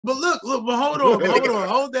but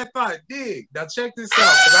hold that thought. Dig. Now check this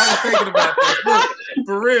out, because I was thinking about this. Look,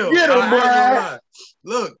 for real. Get him, I ain't gonna boy. lie.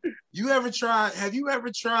 Look, have you ever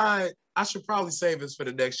tried, I should probably save this for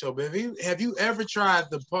the next show, but have you ever tried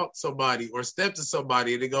to punk somebody or step to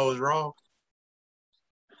somebody and it goes wrong?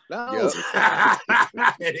 No.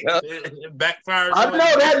 It backfires. I know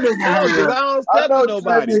that nigga. No, because I don't step to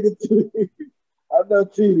nobody. I know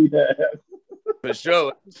TD has. For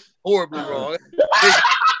sure. Horribly wrong.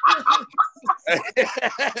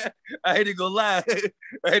 I ain't gonna lie.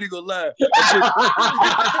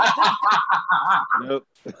 Nope.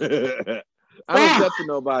 I don't step to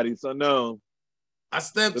nobody, so no. I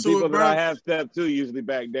stepped The to people it, bro. that I have stepped to usually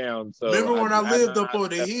back down. So remember when I lived up on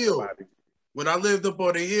the stepped to hill? somebody. When I lived up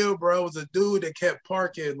on the hill, bro, it was a dude that kept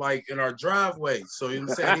parking like in our driveway. So he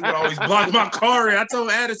was saying he would always block my car in. I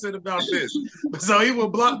told Addison about this. So he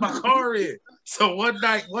would block my car in. So one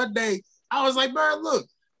day, I was like, bro, look, I'm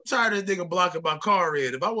tired of this nigga blocking my car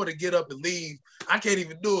in. If I want to get up and leave, I can't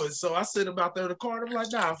even do it. So I sit him out there in the car and I'm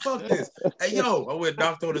like, nah, fuck this. Hey, yo, I went and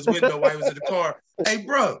knocked on his window while he was in the car. Hey,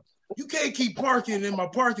 bro, you can't keep parking in my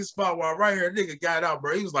parking spot while I'm right here. Nigga got out,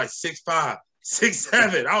 bro. He was like 6'5".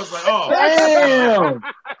 6'7". I was like, oh, damn.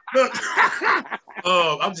 Look,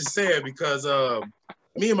 I'm just saying because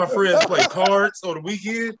me and my friends play cards on the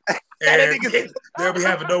weekend, and they'll be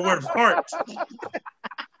having nowhere to park.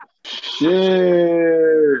 Shit.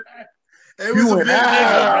 It was a big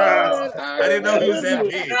nigga, bro. I didn't know he was that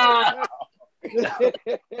big.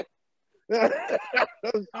 I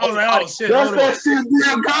was like, oh shit. That's that shit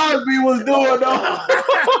Bill Cosby was doing, though.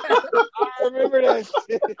 I remember that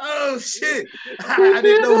shit. Oh shit. I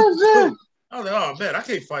didn't know what to do. I was like, oh man, I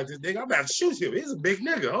can't fight this nigga. I'm about to shoot him. He's a big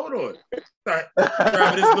nigga. Hold on.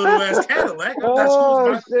 Driving this little ass Cadillac. I'm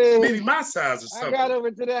not shooting maybe my size or something. I got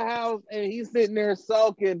over to the house and he's sitting there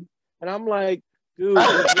sulking, and I'm like, dude,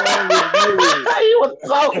 what's wrong with you? He was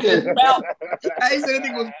sulking. I said that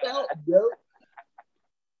nigga was felt, yo.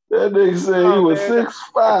 That nigga said he was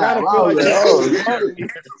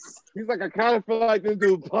 6'5". He's like, I kind of feel like this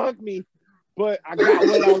dude punked me, but I got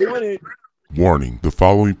what I wanted. Warning, the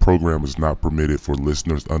following program is not permitted for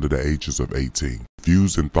listeners under the ages of 18.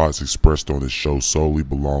 Views and thoughts expressed on this show solely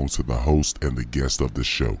belong to the host and the guest of the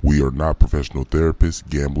show. We are not professional therapists,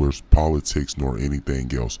 gamblers, politics, nor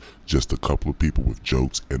anything else. Just a couple of people with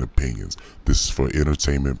jokes and opinions. This is for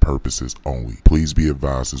entertainment purposes only. Please be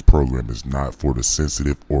advised this program is not for the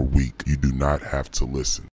sensitive or weak. You do not have to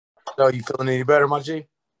listen. So you feeling any better, my G?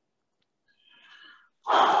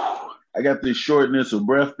 I got this shortness of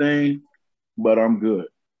breath thing, but I'm good.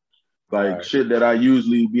 Like shit that I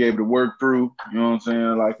usually be able to work through, you know what I'm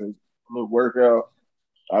saying? Like a little workout.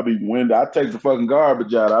 I be winded. I take the fucking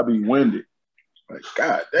garbage out. I be winded. Like,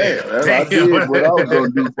 God damn, I did what I was gonna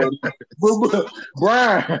do for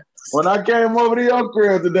Brian, when I came over to your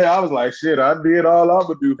crib today, I was like, shit, I did all I'm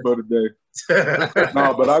gonna do for today.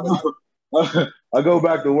 No, but I go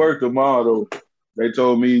back to work tomorrow though. They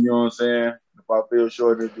told me, you know what I'm saying? If I feel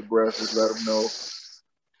shortness of breath, just let them know.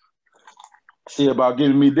 See about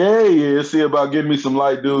getting me some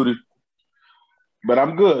light duty. But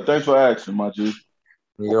I'm good. Thanks for asking, my G.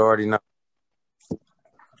 You already know.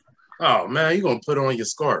 Oh man, you gonna put on your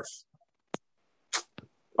scarf?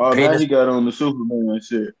 Oh, now he got on the Superman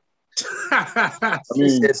shit. I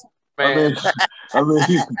mean, Spider-Man. I mean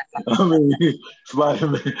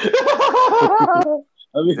Spider-Man.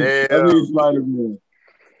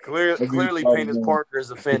 Clearly, Penis Parker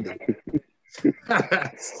is offended.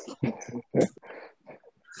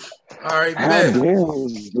 All right, man.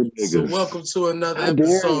 So welcome to another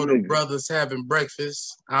episode of Brothers Having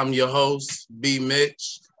Breakfast. I'm your host, B.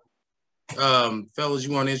 Mitch. Fellas,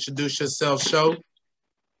 you want to introduce yourself, Sho?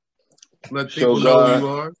 Let people know who you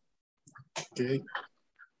are. Okay.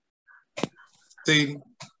 See.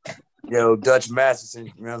 Yo, Dutch Masterson,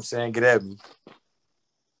 you know what I'm saying? Get at me.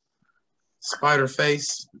 Spider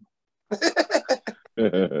Face.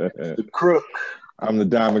 The crook. I'm the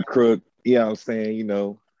diamond crook. You know what I'm saying? You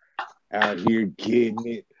know, out here getting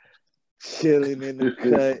it, chilling in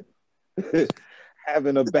the cut,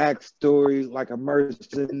 having a backstory like a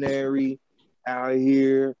mercenary, out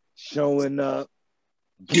here showing up,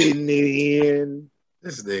 getting it in.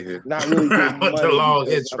 This nigga. Not really getting money. The long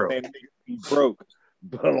intro. Niggas be broke.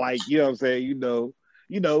 But like, you know what I'm saying?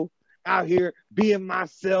 You know, out here being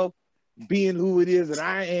myself, being who it is that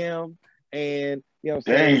I am, and you know what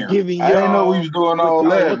I'm saying? Giving y'all. I didn't know we was doing all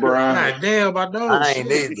that, Brian. God damn, I know. I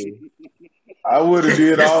ain't either. I would have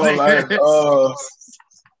did all like I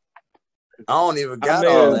don't even got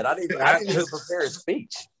all that. I didn't even prepare a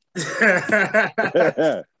speech.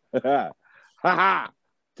 Ha ha.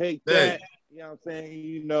 Take that. You know what I'm saying?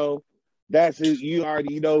 You know, that's who you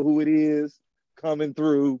already know who it is coming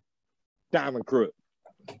through. Diamond Crook.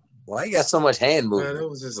 Why you got so much hand Man, movement? that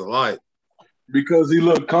was just a lot. Because he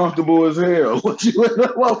looked comfortable as hell. What you in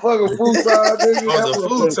that motherfucking futon, nigga? Oh,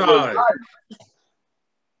 the That futon.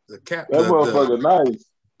 nice. That Motherfucker nice.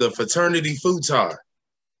 The fraternity futon.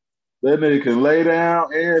 That nigga can lay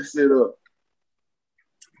down and sit up.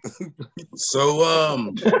 So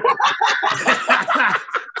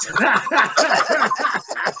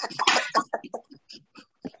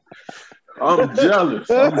I'm jealous.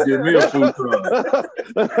 I'm gonna give me a futon.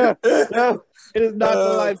 It is not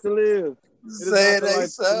the life to live. Say it ain't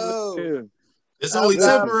so. It's only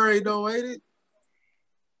temporary though, ain't it?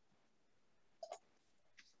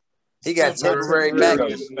 He got temporary back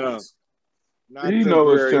issues. No. You know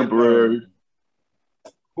it's temporary.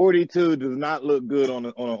 42 does not look good on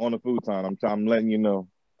a futon. I'm letting you know.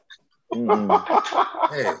 Hey.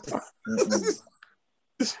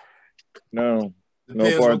 No.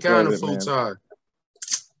 Depends No what kind of futon.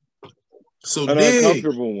 So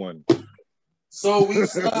uncomfortable one. So we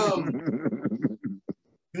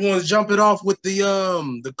you want to jump it off with the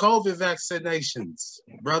COVID vaccinations,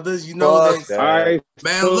 brothers? You know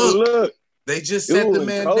man. Look, they just set the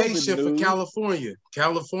mandation for news. California.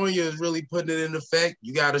 California is really putting it in effect.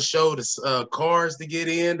 You got to show the cars to get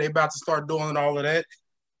in. They about to start doing all of that.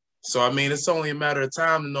 So I mean, it's only a matter of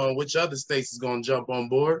time to know which other states is going to jump on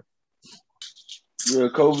board. Yeah,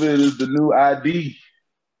 COVID is the new ID.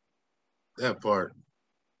 That part.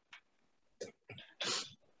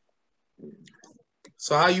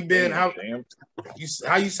 So how you been? How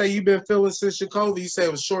you say you been feeling since your COVID? You say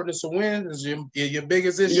it was shortness of wind. Is your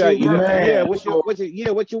biggest issue? What's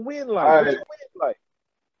your wind like?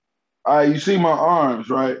 All right, you see my arms,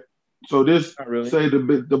 right? So this say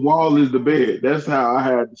the wall is the bed. That's how I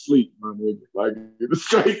had to sleep, my nigga. Like the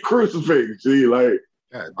straight crucifix. See, like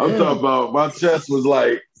I'm talking about my chest was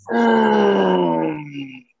like.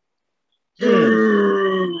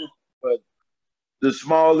 But the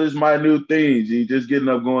smallest, minute things, he just getting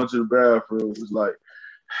up, going to the bathroom was like.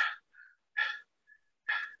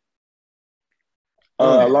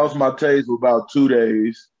 I lost my taste for about 2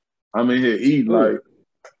 days. I'm in here eating like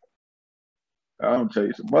I don't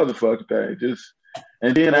taste a motherfucking thing.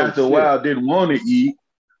 And then after a while, I didn't want to eat,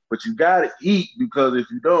 but you gotta eat because if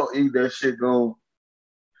you don't eat, that shit you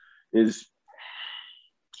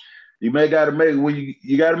gotta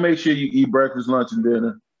make sure you eat breakfast, lunch, and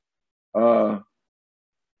dinner.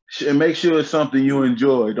 And make sure it's something you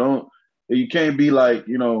enjoy. You can't be like,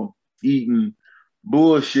 eating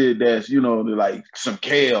bullshit that's, like some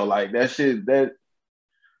kale, like that shit that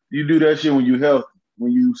you do that shit when you healthy.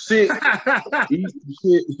 When you sick, eat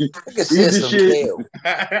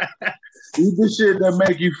the shit that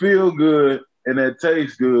make you feel good and that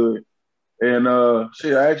tastes good. And I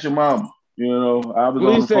asked your mama. I was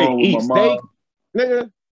on the phone with my mom.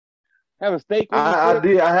 Nigga, have a steak. I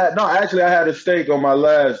did. I had a steak on my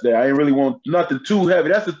last day. I didn't really want nothing too heavy.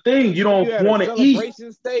 That's the thing. You don't want to eat.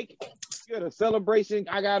 Celebration steak. You had a celebration.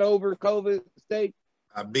 I got over COVID steak.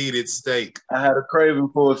 I beat it steak. I had a craving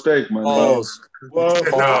for a steak, man. Pause.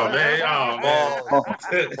 Oh, man.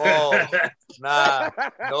 Pause. Nah.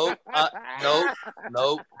 Nope.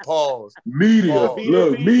 Pause. Medium. Pause.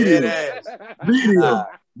 Look, medium.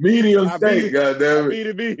 Medium steak,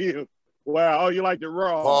 goddammit. Medium. Wow, you like the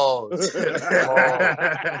raw. Pause. Nah.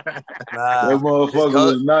 That motherfucker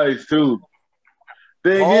was nice, too.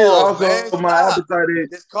 Thing is, also, man, my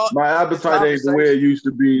appetite ain't the way it used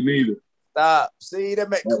to be, neither. Stop. See, that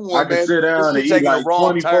make come on, I can sit down and eat like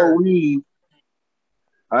 24 wings.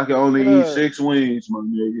 I can only eat 6 wings, my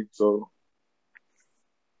nigga. So,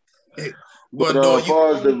 but as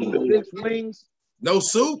far as the 6 wings, no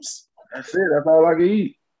soups. That's it. That's all I can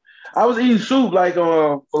eat. I was eating soup like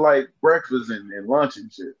for like breakfast and lunch and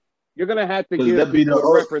shit. You're gonna have to give a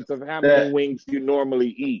reference of how many wings you normally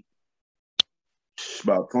eat.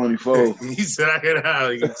 About 24. He said I can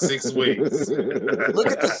eat 6 wings.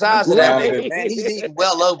 Look at the size of that nigga, man. He's eating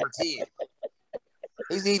well over 10.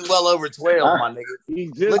 He's eating well over 12, my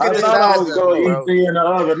nigga. Look at the size I was going to eat the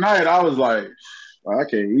other night. I was like, I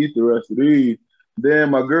can't eat the rest of these.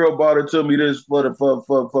 Then my girl bought it to me this for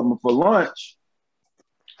lunch.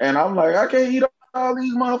 And I'm like, I can't eat all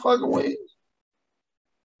these motherfucking wings.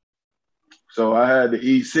 So I had to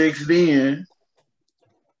eat 6 then.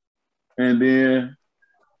 And then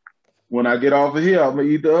when I get off of here, I'm going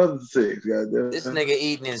to eat the other 6. Goddamn. This nigga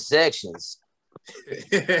eating in sections.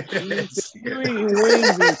 You eating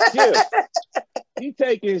wings and shifts. He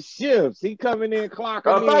taking shifts. He coming in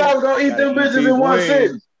clocking in. I thought I was going to eat them bitches in one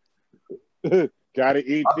sitting. Gotta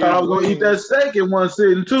eat. I thought I was going to eat that steak in one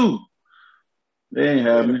sitting too. They ain't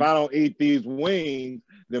having If I don't eat these wings,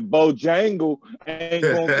 then Bojangle ain't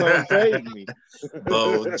gonna come save me.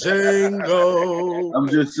 Bojangle. I'm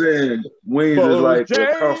just saying, wings is like a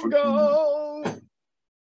comfort food.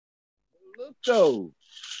 Look though.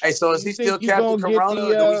 Hey, so is he still Captain Corona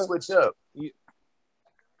or do we switch up? I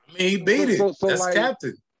mean, he beat it. That's like,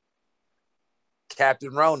 Captain.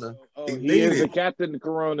 Captain Rona. He is the Captain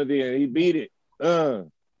Corona then. He beat it.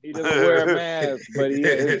 He doesn't wear a mask, but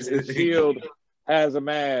his shield has a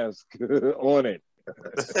mask on it.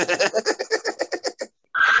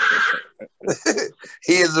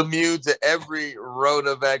 He is immune to every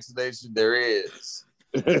Rona vaccination there is.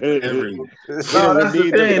 No, that's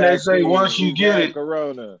the thing. They say once you get it,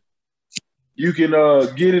 Corona, you can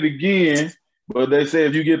get it again. But they say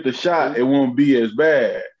if you get the shot, it won't be as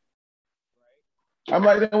bad. I'm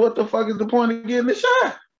like, then what the fuck is the point of getting the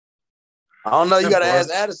shot? I don't know. You got to ask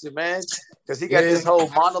Addison, man, because he got this whole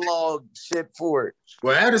monologue shit for it.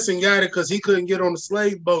 Well, Addison got it because he couldn't get on the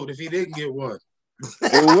slave boat if he didn't get one.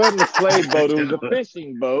 It wasn't a slave boat. It was a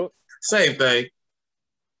fishing boat. Same thing.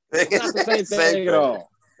 It's not the same thing at all.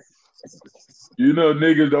 You know,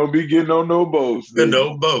 niggas don't be getting on no boats.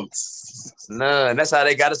 No boats. None. That's how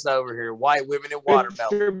they got us over here. White women and watermelon.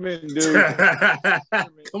 Fishermen, dude.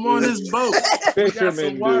 Come on this boat. We got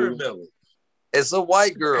some watermelon. It's a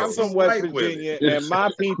white girl. I'm from West Virginia, and my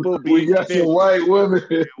people be we got some white women.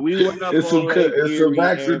 We went up it's some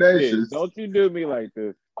vaccinations. Don't you do me like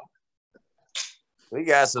this. We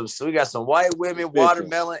got some white women,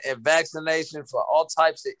 watermelon, and vaccination for all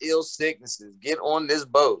types of ill sicknesses. Get on this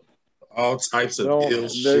boat. All types of ill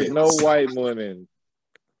shit. There's no white women.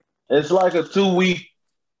 It's like a 2 week,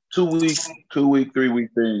 3 week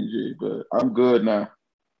thing, G, but I'm good now.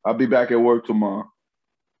 I'll be back at work tomorrow.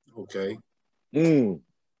 Okay.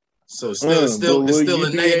 So But it's still a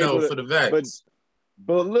NATO for the vax.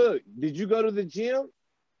 But look, did you go to the gym?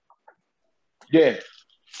 Yeah.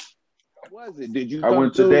 What was it? Did you? I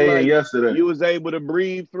went today and yesterday. You was able to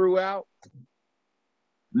breathe throughout?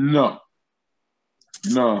 No.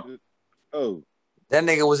 Oh. That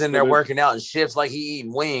nigga was in there working out in shifts like he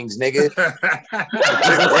eating wings, nigga.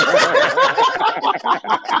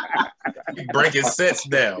 He breaking sets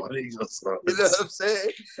down. You know what I'm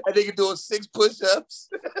saying? That nigga doing 6 push-ups.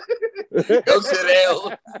 Go sit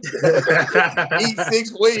down. Eat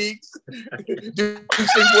 6 wings. Do 6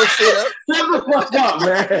 more sit-ups. Shut the fuck up,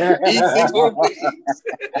 man. Eat 6 more wings.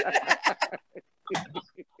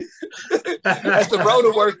 That's the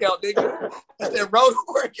Rona workout, nigga. That's that Rona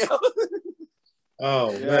workout.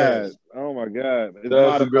 Oh, man. Oh, my God. It's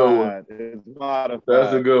That's a good one. It's modified.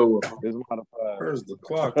 That's a good one. It's modified. Where's the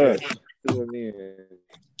clock at? All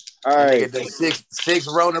right. Nigga, 6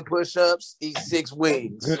 Rona push-ups, eat 6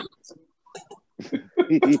 wings.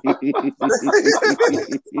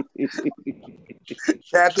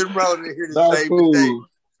 Captain Rona here to save the day.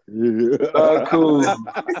 Cool.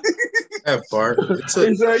 That part.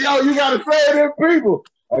 He said, yo, you gotta say them people.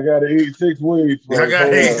 I gotta eat 6 wings. I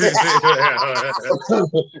gotta eat 6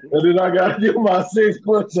 and then I gotta do my 6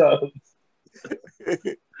 push-ups.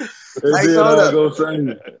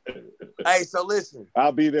 Hey, so listen.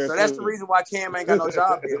 I'll be there. So that's the reason why Cam ain't got no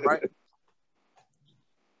job yet, right?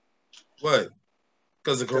 What?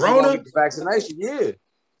 Because of Corona? The vaccination, yeah.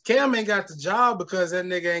 Cam ain't got the job because that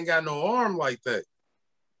nigga ain't got no arm like that.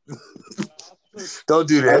 Don't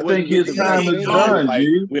do that. I think his time is done,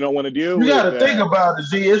 G. We don't want to deal you with got to that. think about it,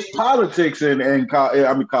 G. It's politics in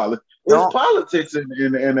college. It's politics in the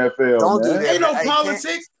NFL, don't man. do that. Ain't no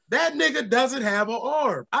politics. That nigga doesn't have an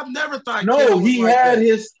arm. I've never thought. No, he had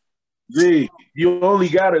his. G, you only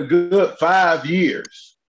got a good 5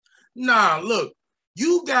 years. Nah, look,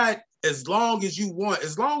 you got as long as you want.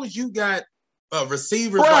 As long as you got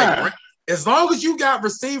receivers as long as you got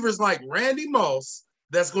receivers like Randy Moss,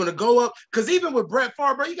 that's going to go up. Because even with Brett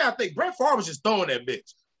Favre, bro, you got to think Brett Favre was just throwing that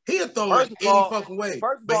bitch. He'll throw it any fucking way.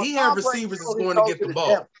 But he had receivers that's going to get the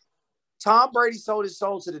ball. Tom Brady sold his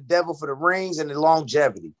soul to the devil for the rings and the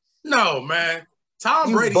longevity. No, man.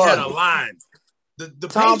 Tom Brady had a line. The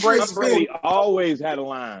Tom Patriots Brady always had a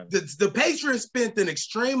line. The Patriots spent an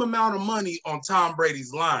extreme amount of money on Tom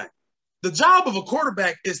Brady's line. The job of a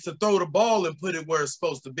quarterback is to throw the ball and put it where it's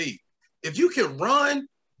supposed to be. If you can run,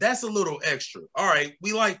 that's a little extra. All right,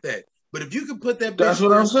 we like that. But if you can put that bitch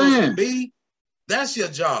where it's supposed to be, that's your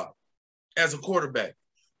job as a quarterback.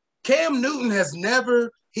 Cam Newton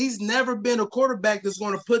he's never been a quarterback that's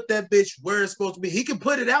going to put that bitch where it's supposed to be. He can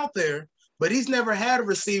put it out there, but he's never had a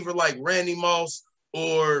receiver like Randy Moss,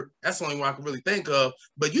 or that's the only one I can really think of.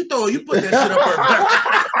 But you put that shit up there.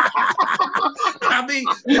 I mean,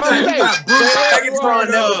 you got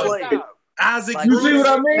Bruce. Isaac Like, You Bruce. see what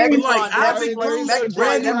I mean? But like Isaac Bruce,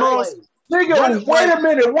 Randy Moss. Nigga, wait a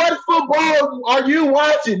minute. What football are you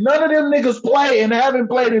watching? None of them niggas play and haven't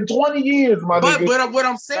played in 20 years, my nigga. But what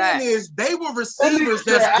I'm saying is they were receivers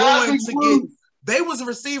that's going to get. They was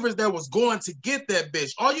receivers that was going to get that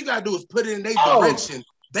bitch. All you gotta do is put it in their direction.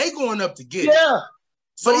 They going up to get it. Yeah.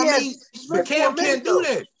 So I mean, the Cam can't do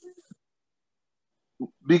that.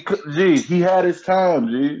 Because he had his time,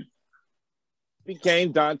 G.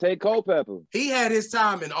 Became Dante Culpepper. He had his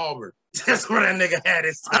time in Auburn. That's where that nigga had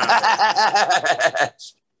his time.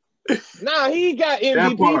 Nah, he got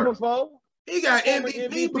MVP before. He got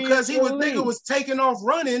MVP because nigga was taking off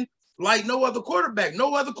running like no other quarterback.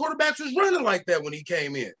 No other quarterbacks was running like that when he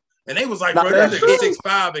came in. And they was like, bro, that nigga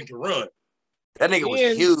 6'5" and can run. That nigga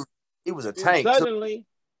was huge. He was a tank. Suddenly,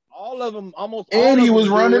 all of them, almost all and of he them was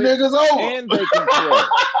running niggas over. And they can throw.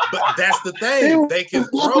 But that's the thing. They can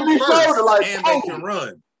throw first and they can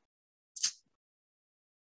run.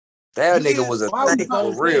 That nigga was a tank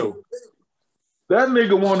for real. That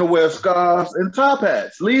nigga want to wear scarves and top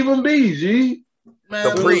hats. Leave him be, G.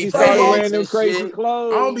 Man, he started wearing them crazy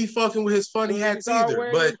clothes. I don't be fucking with his funny hats either.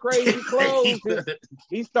 But crazy clothes.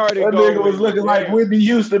 He started. That nigga was looking like Whitney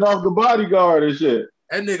Houston off The Bodyguard and shit.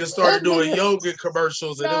 That nigga started doing yogurt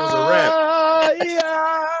commercials and it was a rap.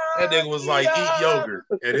 Yeah. That nigga was like, eat yogurt.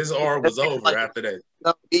 And his arm was over after that.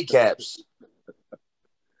 Kneecaps.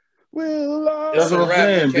 That's what I'm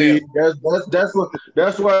saying, B.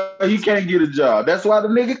 That's why he can't get a job. That's why the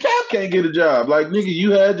nigga Cap can't get a job. Like, nigga,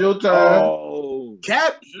 you had your time. Oh.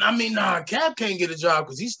 Cap can't get a job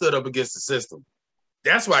because he stood up against the system.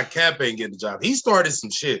 That's why Cap ain't getting a job. He started some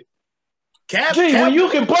shit. Cap, when you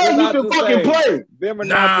can play, you can fucking play.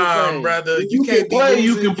 Nah, brother. You can't play,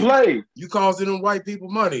 you can play. You causing them white people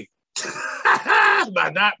money.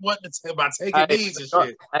 by taking these and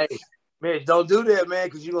shit. Hey. Man, don't do that, man,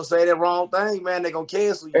 because you're going to say that wrong thing, man. They're going to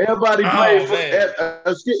cancel you. Everybody plays.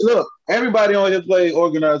 Look, everybody on here play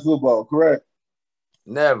organized football, correct?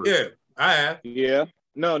 Never. Yeah, I have. Yeah.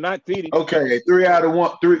 No, not TD. Okay, 3 out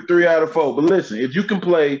of 4. But listen, if you can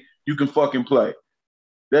play, you can fucking play.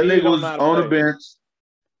 That nigga was on the bench.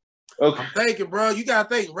 Okay. I'm thinking, bro, you got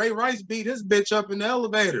to think. Ray Rice beat his bitch up in the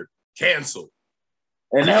elevator. Cancel.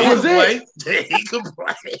 And that was it. He could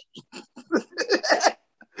play.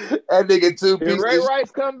 That nigga Did Ray Rice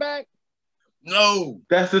come back? No.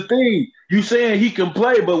 That's the thing. You saying he can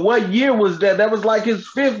play, but what year was that? That was like his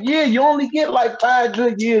 5th year. You only get like 5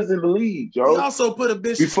 good years in the league, Joe. He also put a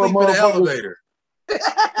bitch to sleep in the elevator.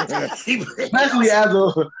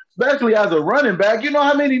 Especially as a running back. You know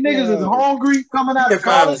how many niggas is hungry coming out of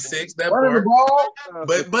college? 5'6", that running the ball.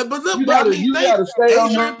 But look, you gotta stay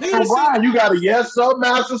on your grind. You gotta yes sir,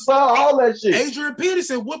 master sir, all that shit. Adrian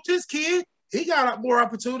Peterson whooped his kid. He got more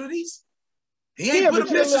opportunities. He ain't put a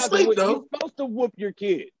bitch to sleep, though. You're supposed to whoop your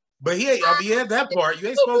kid. But he ain't, that part. You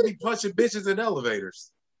ain't supposed to be punching bitches in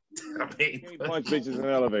elevators. You can't punch bitches in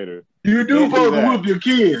elevators. You do supposed to whoop your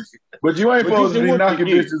kids, but you ain't supposed to be knocking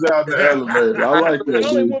bitches out the elevator. I like that.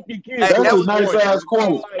 Only whoop your kids. That's a nice ass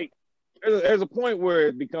quote. There's a point where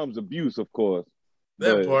it becomes abuse, of course.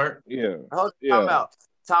 That part. Yeah.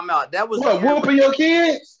 Time out. That was what, whooping your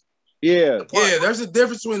kids? Yeah. Yeah, there's a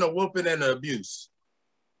difference between a whooping and an abuse.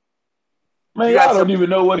 Man, I don't even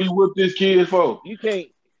know what he whooped his kids for. You can't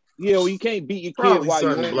you can't beat your kid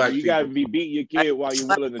while you gotta be beating your kid while you're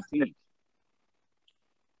willing to teach.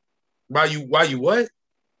 While you what?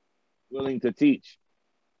 Willing to teach.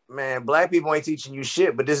 Man, black people ain't teaching you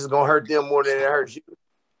shit, but this is gonna hurt them more than it hurts you.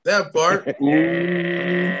 That part.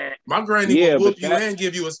 My granny will whoop you and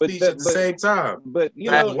give you a speech at the same time. But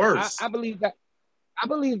you know, worse. I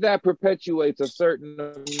believe that perpetuates a certain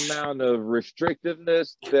amount of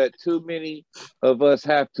restrictiveness that too many of us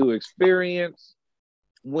have to experience.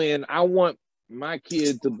 When I want my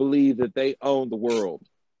kid to believe that they own the world.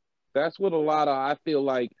 That's what I feel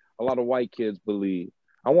like a lot of white kids believe.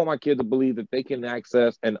 I want my kid to believe that they can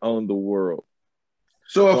access and own the world.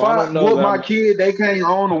 So if I whoop my kid, they can't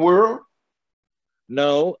own the world?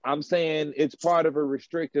 No, I'm saying it's part of a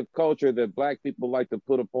restrictive culture that black people like to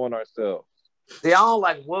put upon ourselves. See, I don't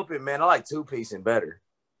like whooping, man. I like two-piecing better.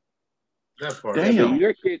 That part. Damn.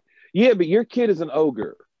 But your kid is an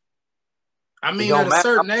ogre. I mean, at a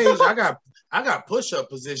certain age, I got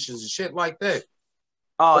push-up positions and shit like that.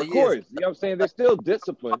 Oh, of course. You know what I'm saying? There's still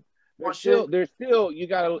discipline. There's still you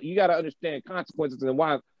gotta understand consequences and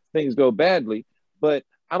why things go badly. But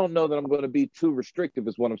I don't know that I'm going to be too restrictive.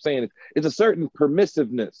 Is what I'm saying. It's a certain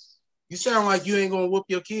permissiveness. You sound like you ain't gonna whoop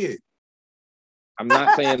your kid. I'm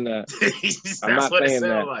not saying that. I'm not saying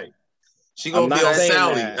that. Like. She gonna be on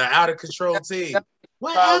Sally, an out of control team.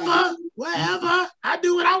 Whatever, I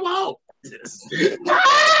do what I want.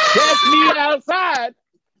 Catch me outside.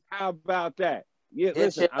 How about that? Yeah,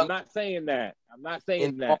 listen, I'm not saying that. But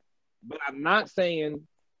I'm not saying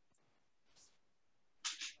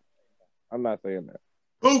that.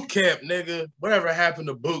 Boot camp, nigga. Whatever happened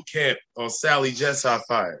to boot camp on Sally Jessop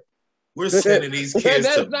Fire? We're sending these kids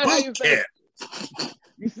to boot camp.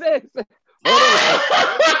 You said,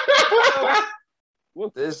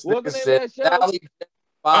 what's the name of that show? Sally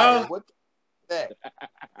Fire. What the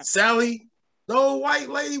Sally, the old white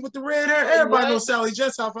lady with the red hair. Everybody knows Sally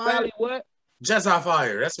Jessop Fire. Sally what? Jessop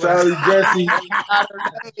Fire. That's what Sally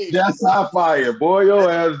Jesse. Jessop Fire. Boy,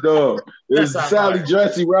 your ass dog. It's Sally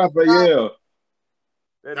Jesse Raphael.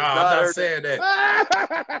 No, I'm not saying that.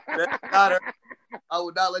 That's not her. I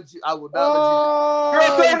would not let you. Girl, take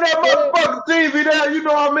that motherfucking TV down. You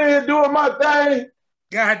know I'm in here doing my thing.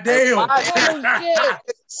 God damn.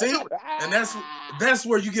 See? And that's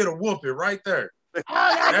where you get a whooping right there.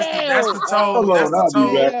 That's the tone. That's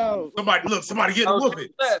the tone. Somebody get a whooping.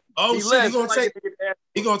 Oh shit,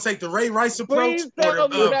 he gonna take the Ray Rice approach or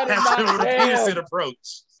the Peterson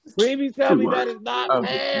approach. Please tell me that is not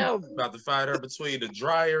Pam. About to fight her between the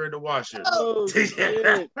dryer and the washer. Oh,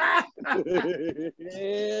 shit. What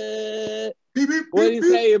do you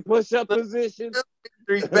say in push-up position?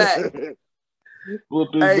 He's back. Whoop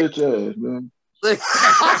this bitch ass, man.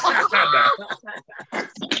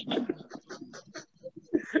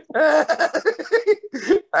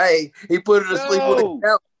 Hey, he put her to sleep with a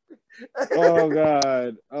couch.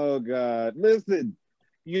 Oh God. Listen,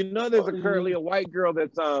 you know there's currently a white girl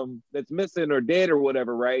that's missing or dead or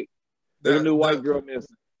whatever, right? There's a new white girl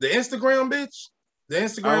missing. The Instagram bitch? The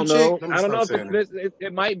Instagram chick? I don't know if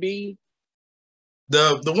it might be.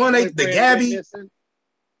 The one the Gabby.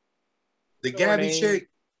 The Gabby chick.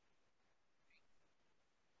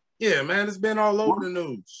 Yeah, man, it's been all over the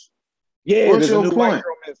news. Yeah, what's your new point?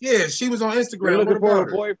 Yeah, she was on Instagram. You're looking for her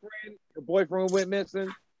boyfriend. Her boyfriend went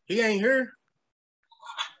missing. He ain't here.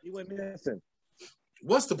 He went missing.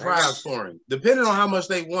 What's the prize for him? Depending on how much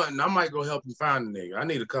they want, and I might go help you find the nigga. I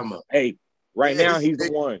need to come up. Hey, right now he's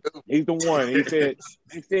the one. He's the one. He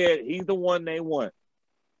said he's the one they want.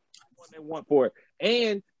 The one they want for it,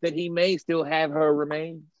 and that he may still have her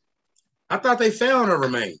remains. I thought they found her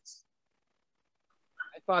remains.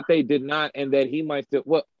 I thought they did not, and that he might still.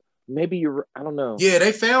 Well, maybe you're. I don't know. Yeah,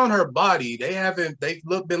 they found her body. They haven't. They've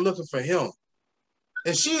been looking for him,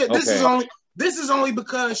 and This is only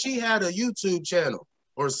because she had a YouTube channel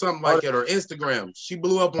or something like that, or Instagram. She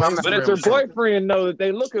blew up on Instagram. But it's her boyfriend, though, that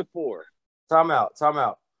they looking for. Time out.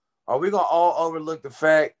 Are we gonna all overlook the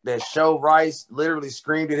fact that Show Rice literally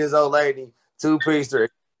screamed at his old lady, two-piece her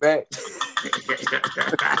back?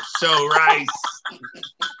 Show Rice.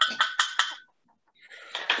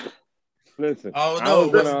 Listen. Oh no,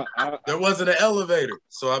 there wasn't an elevator,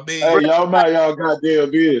 so I mean, hey, y'all mind y'all goddamn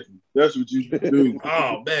business. That's what you do.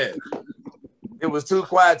 Oh man, it was too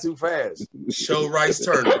quiet, too fast. Show Rice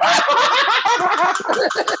Turner.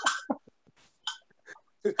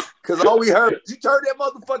 Because all we heard, you turned that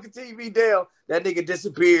motherfucking TV down, that nigga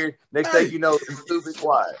disappeared. Next thing you know, it's stupid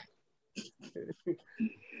quiet.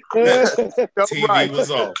 TV was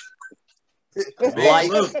off. Like,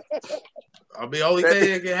 look, the only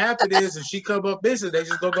thing that can happen is if she come up missing, they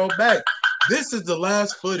just gonna go back. This is the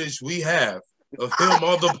last footage we have of him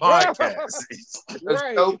on the podcast.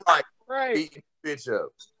 Right. Beat bitch up.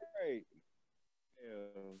 Right.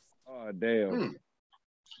 Yeah. Oh damn.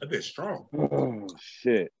 A bit strong. Oh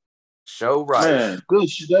shit. Show Rice. Man, good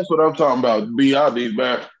shit. That's what I'm talking about. I'll be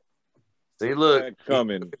back. See, look. That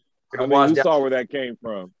coming. I mean, you saw where that came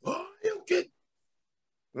from. Oh, you get.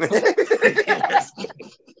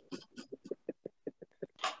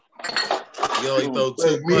 He only throw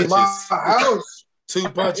two punches. Two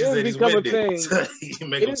punches and he's winning.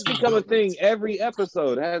 It has become a thing every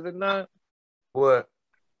episode, has it not? What?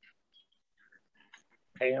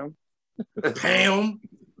 Pam. Pam.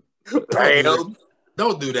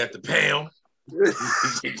 Don't do that to Pam.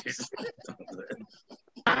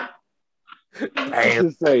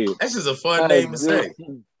 Pam. That's just a fun name to say.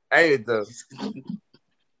 Ain't it though?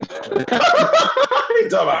 He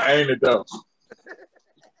talking about ain't it though.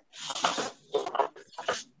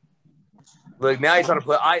 Look, now he's trying to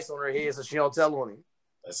put ice on her head so she don't tell on him.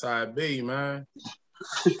 That's how it be, man.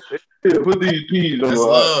 Put these peas on. That's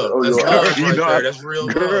love. That's love right there. That's real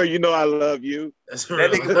love. Girl, you know I love you. That's real.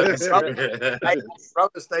 That nigga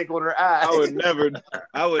rub the steak on her eye.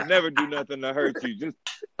 I would never do nothing to hurt you. Just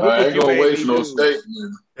I ain't gonna waste no steak.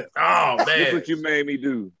 Oh man, look what you made me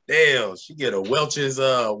do. Damn, she get a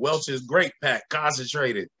Welch's grape pack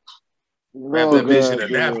concentrated. Wrap that bitch in a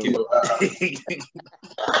napkin.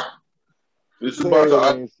 It's about the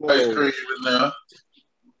ice So, cream in there.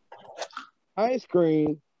 ice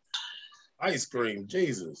cream. Ice cream,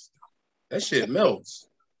 Jesus. That shit melts.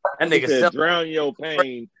 That He nigga said, drown your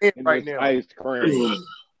pain in right this now. ice cream.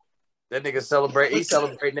 That nigga celebrate. He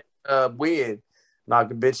celebrating win. Knock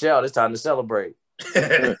the bitch out. It's time to celebrate. He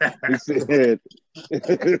said,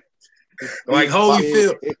 Like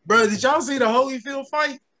Holyfield. Bro, did y'all see the Holyfield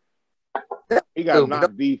fight? he got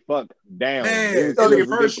knocked the fuck down. Man, It in the was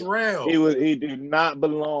first ridiculous. round. He did not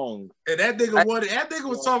belong. And that nigga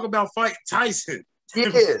was talking about fighting Tyson.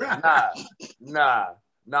 Yeah,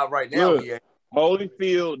 not right now. Look,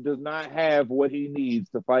 Holyfield does not have what he needs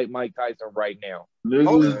to fight Mike Tyson right now.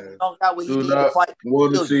 Niggas don't got what he do need not to fight.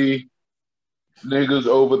 want to see niggas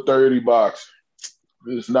over 30 boxing.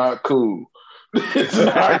 It's not cool. It's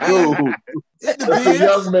not cool. It That's a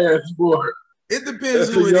young man's sport. It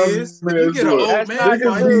depends who it is. If you get an old man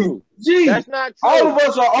fighting, That's not true. All of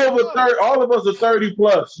us are over 30. All of us are 30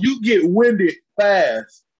 plus. You get winded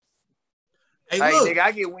fast. Hey, look, nigga,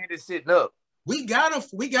 I get winded sitting up. We got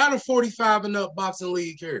a 45 and up boxing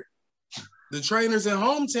league here. The trainers in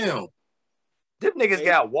hometown. Them niggas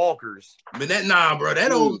got walkers. But bro.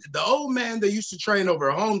 The old man that used to train over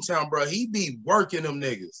at hometown, bro, he be working them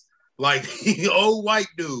niggas. Like old white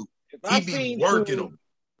dude. He be working them.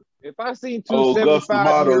 If I seen two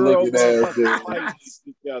 75-year-old motherfuckers fight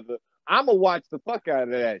each other, I'ma watch the fuck out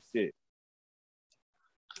of that shit.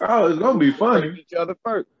 Oh, it's gonna be funny. Each other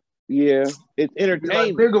first. Yeah, it's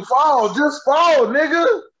entertainment. Like, nigga, just fall,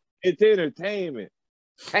 nigga. It's entertainment.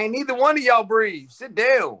 Can't neither one of y'all breathe. Sit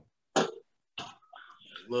down.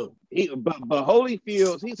 Look, but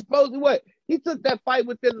Holyfield, he's supposed to what? He took that fight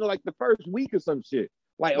within like the first week or some shit.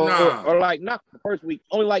 Like or like not the first week,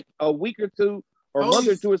 only like a week or two or a month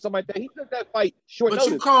or two or something like that. He took that fight short notice.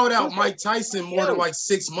 But you called out Mike Tyson more than like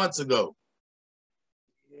 6 months ago.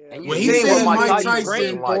 Yeah. When he said Mike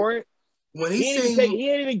Tyson for it, when he didn't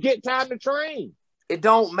even get time to train. It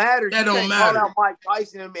don't matter. That don't matter. Call out Mike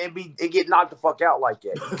Tyson and get knocked the fuck out like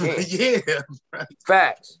that. You can't. Yeah. Right.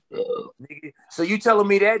 Facts. So you telling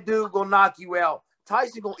me that dude gonna knock you out?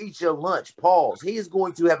 Tyson gonna eat your lunch. Pause. He is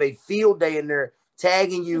going to have a field day in there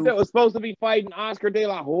tagging you. That was supposed to be fighting Oscar De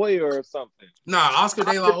La Hoya or something. Nah, Oscar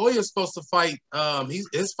De La Hoya is supposed to fight.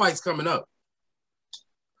 His fight's coming up.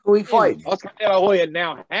 Who he fighting? Oscar De La Hoya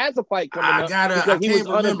now has a fight coming up because he was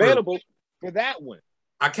unavailable for that one.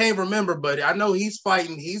 I can't remember, but I know he's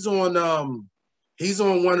fighting. He's on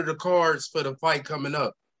one of the cards for the fight coming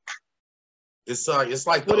up. It's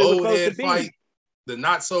like the old head fight, the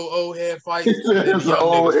not so old head fight. It's the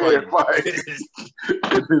old head fight.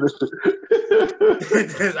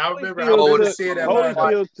 I remember I would have said that.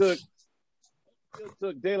 Holyfield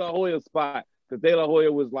took De La Hoya's spot because De La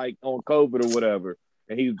Hoya was like on COVID or whatever,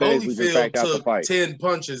 and he basically just backed out the fight. 10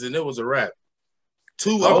 punches and it was a wrap.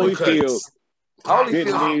 2 uppercuts. Holyfield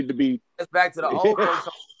didn't need to be. That's back to the old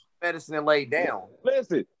medicine and laid down.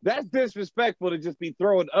 Listen, that's disrespectful to just be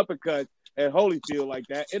throwing uppercuts at Holyfield like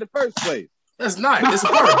that in the first place. That's not. It's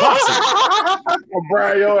part of boxing. Well,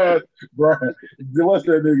 Brian, your ass, Brian. What's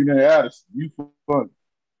that nigga name? Addison. You funny.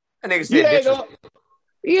 That nigga said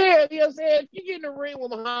yeah, you know what I'm saying? You get in the ring with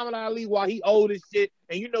Muhammad Ali while he old as shit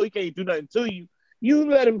and you know he can't do nothing to you. You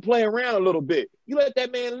let him play around a little bit. You let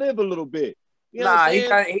that man live a little bit. You know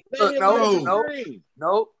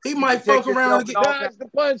no. He might fuck around and get dodge the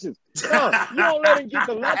punches. No, you don't let him get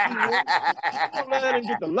the lucky one. You don't let him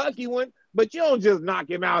get the lucky one, but you don't just knock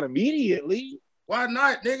him out immediately. Why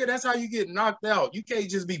not, nigga? That's how you get knocked out. You can't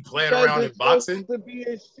just be playing around in boxing. To be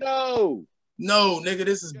a show. No, nigga,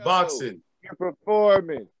 this is boxing. You're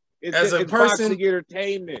performing. It's boxing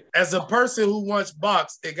entertainment. As a person who once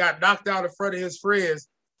boxed and got knocked out in front of his friends,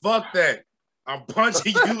 fuck that. I'm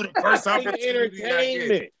punching you the first opportunity I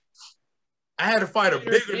get. I had to fight a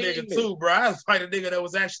bigger nigga too, bro. I had to fight a nigga that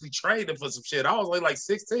was actually training for some shit. I was like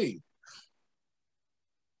 16.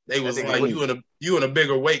 They was like, you in a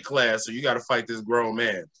bigger weight class, so you got to fight this grown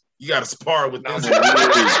man. You got to spar with this.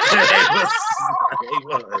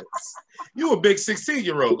 You a big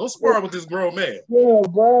 16-year-old. Go spar with this grown man. Yeah,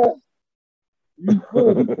 bro.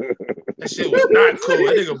 That shit was not cool.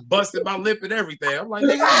 That nigga busted my lip and everything. I'm like,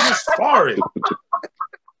 nigga, I'm just sparring.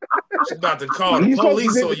 She's about to call the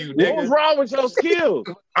police on you, nigga. What's wrong with your skills?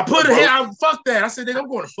 I put it here. Fuck that. I said, nigga, I'm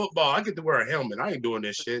going to football. I get to wear a helmet. I ain't doing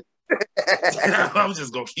this shit. I'm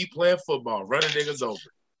just going to keep playing football, running niggas over.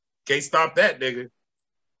 Can't stop that, nigga.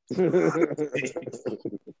 So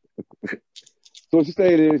what you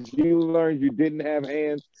say is you learned you didn't have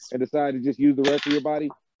hands and decided to just use the rest of your body?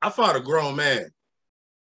 I fought a grown man.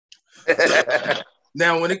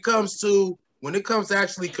 Now, when it comes to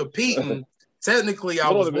actually competing, technically I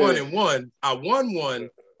was 1-1. I won one,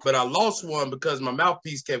 but I lost one because my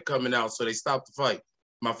mouthpiece kept coming out, so they stopped the fight.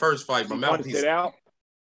 My first fight, my mouthpiece. It out?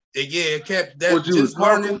 It kept that just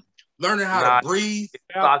learning how to breathe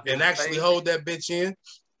and actually hold that bitch in.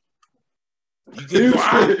 You get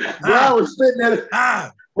Brown was spitting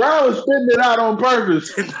that. Brown was spitting it out on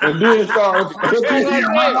purpose, and then started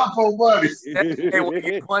run up on buddy. They won't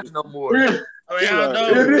get punched no more. I know.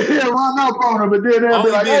 And then run up on him, but then they'll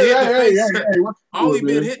be like, hey, I only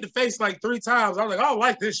been hit in the face like 3 times. I was like, I don't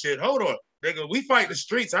like this shit. Hold on. Nigga, we fight the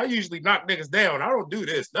streets. I usually knock niggas down. I don't do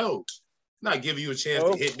this. No. I'm not giving you a chance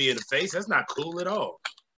to hit me in the face. That's not cool at all.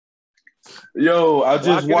 Yo, I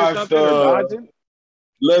just watched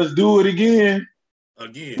Let's Do It Again.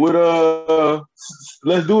 With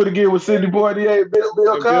Let's Do It Again with Sidney Poitier,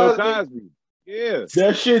 Bill Cosby. Yeah.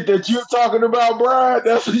 That shit that you're talking about, Brian,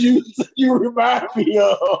 that's what you remind me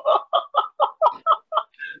of.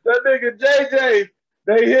 That nigga JJ,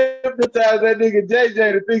 they hypnotized that nigga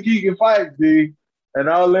JJ to think he can fight, B. And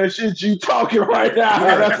all that shit you talking right now,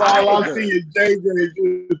 that's all I'm seeing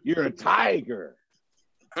JJ. You're a tiger.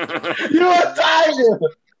 You're a tiger.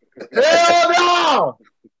 Hell no.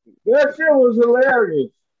 That shit was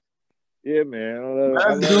hilarious. Yeah, man.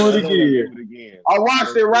 Let's do it again. I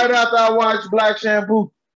watched it right after I watched Black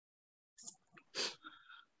Shampoo.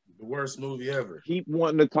 The worst movie ever. Keep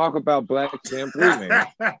wanting to talk about Black Shampoo, man.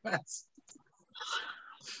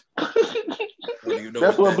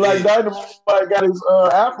 That's what Black Dynamite got his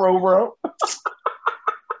afro, bro.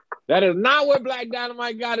 That is not what Black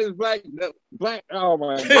Dynamite got his black. Oh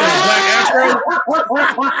my god, Black afro.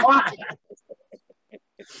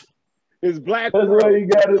 His black. That's why he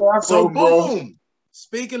got his afro. So boom. Bro.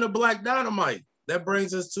 Speaking of Black Dynamite, that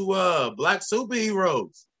brings us to Black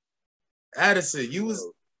superheroes. Addison,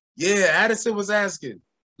 Addison was asking,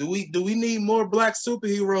 do we need more Black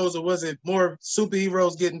superheroes, or was it more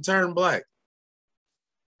superheroes getting turned black?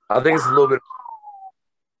 I think it's a little bit.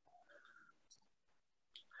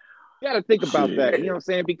 You got to think about that. You know what I'm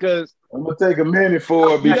saying? Because I'm gonna take a minute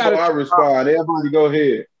for it before I respond. Everybody, go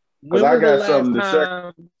ahead, because I got something to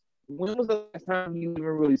say. When was the last time you even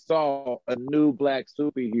really saw a new Black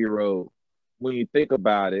superhero? When you think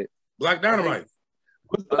about it, Black Dynamite.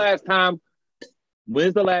 When's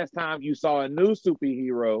the last time you saw a new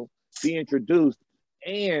superhero be introduced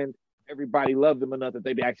and everybody loved them enough that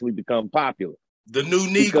they actually become popular? The new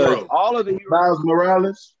Negro. Because all of the heroes, Miles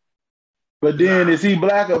Morales. But then is he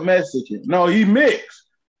black or Mexican? No, he mixed.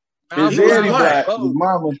 His daddy black. His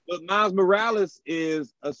mama. But Miles Morales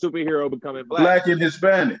is a superhero becoming black. Black and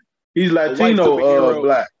Hispanic. He's Latino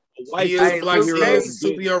black. He is black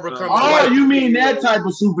superhero becoming black. Oh, you mean that type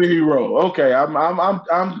of superhero? Okay,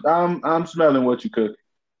 I'm smelling what you cook.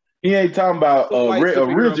 He ain't talking about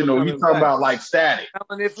original. He's talking about like Static.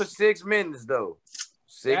 Selling it for 6 minutes though.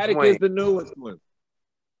 Static is the newest one.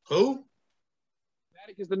 Who?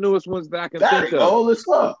 Static is the newest ones that I can Static, think of. Old as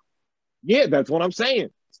fuck. Yeah, that's what I'm saying.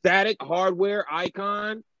 Static, Hardware,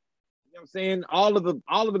 Icon. You know what I'm saying? All of the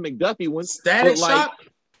McDuffie ones. Static Shock?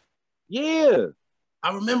 Yeah.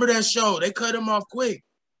 I remember that show. They cut him off quick.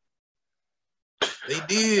 They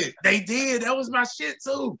did. That was my shit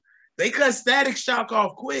too. They cut Static Shock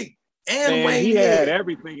off quick. And Wayne he had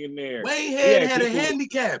everything in there. Wayne had a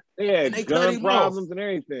handicap. They had gun problems and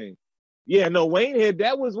everything. Yeah, no, Wayne had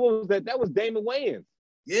what was that? That was Damon Wayans.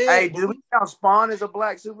 Yeah. Hey, do we count Spawn as a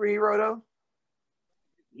black superhero though?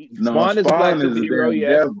 Spawn is a black superhero,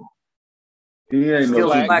 yeah. He ain't no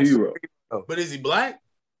black hero. But is he black?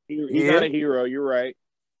 He's not a hero, you're right.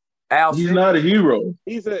 He's not a hero.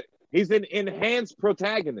 He's an enhanced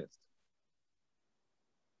protagonist.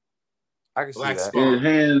 I can see that.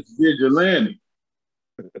 Enhanced vigilante.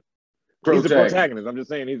 He's a protagonist. I'm just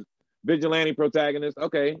saying he's vigilante protagonist.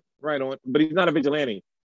 Okay, right on. But he's not a vigilante.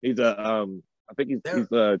 He's I think he's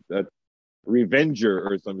a revenger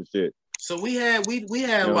or some shit. So we had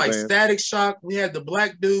like Static Shock. We had the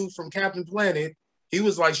black dude from Captain Planet. He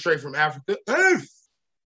was like straight from Africa. Earth.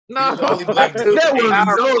 No, black dude.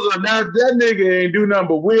 That nigga ain't do nothing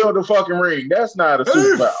but wield the fucking ring. That's not a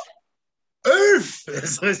superpower. Earth.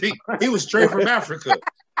 He was straight from Africa.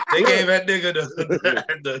 They gave that nigga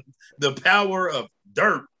the power of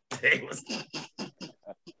dirt. That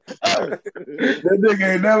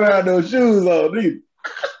nigga ain't never had no shoes on either.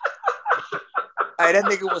 Hey, that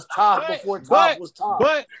nigga was top before top was top.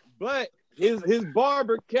 But his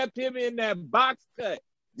barber kept him in that box cut.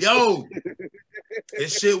 Yo,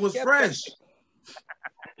 his shit was fresh.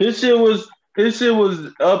 His shit was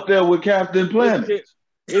up there with Captain Planet.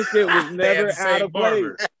 His shit was never out of place.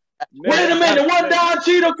 Wait a minute, what Don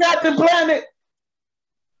Cheadle Captain Planet?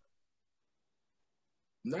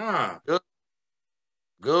 Nah.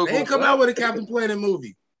 Google. They ain't come out with a Captain Planet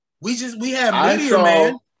movie. We had Meteor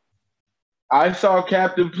Man. I saw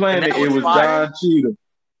Captain Planet. It was fire. Don Cheadle.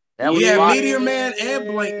 We had Meteor Man and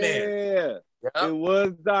Blank Man. Yeah, it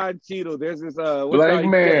was Don Cheadle. There's this Blank he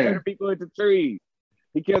Man. kept turning people into trees.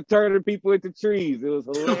 He kept turning people into trees. It was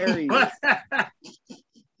hilarious.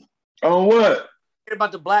 On what?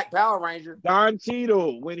 About the Black Power Ranger. Don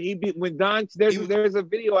Cheadle there's a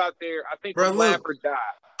video out there. I think when Lambert died.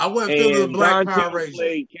 I wasn't feeling the Black Don Power Cheadle Ranger.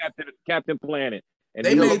 played Captain Planet. And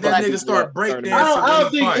they made that nigga start breakdancing. I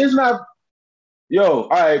don't think it's not. Yo, all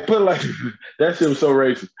right, put it like that shit was so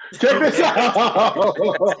racist. Check this out.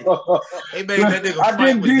 They made that nigga I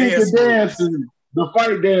didn't dig the dancing, the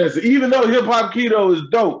fight dancing. Even though hip hop keto is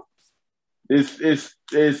dope, it's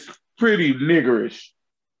pretty niggerish.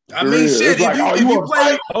 I mean, shit. If you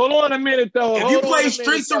play, hold on a minute though. If you play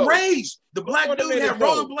Streets of Rage, the black dude had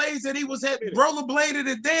rollerblades and he was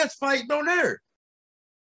rollerbladed and dance fighting on there.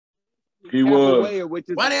 He was.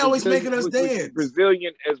 Why they always making us dance?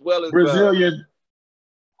 Brazilian as well as Brazilian.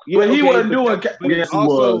 Yeah, but he wasn't doing. Yes, he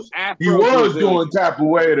was. He was doing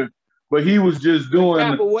capoeira, but he was just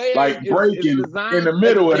doing like breaking in the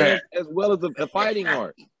middle of that, as well as a fighting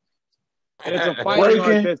art. And it's a fighting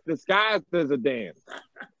art that's disguised as a dance.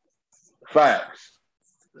 Facts.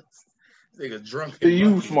 Nigga drunk.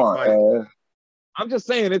 You smart. I'm just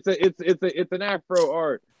saying it's an Afro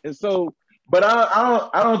art, and so. But I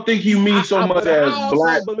don't think he means so much as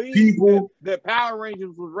black people. That Power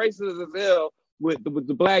Rangers was racist as hell with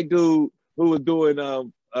the black dude who was doing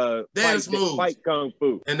dance moves, fight kung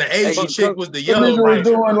fu, and the Asian chick was the yellow ranger. Was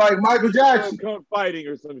doing like Michael Jackson fighting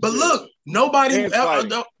or something. But look, nobody.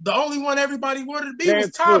 The only one everybody wanted to be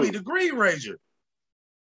was Tommy, the Green Ranger.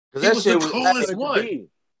 He was the coolest one. He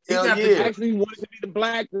actually wanted to be the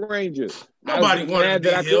Black Ranger. Nobody wanted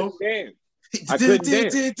to be him. I couldn't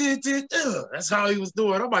dance. That's how he was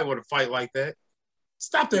doing. Nobody want to fight like that.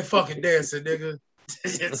 Stop that fucking dancing, nigga.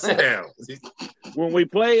 Sit down. When we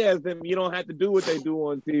play as them, you don't have to do what they do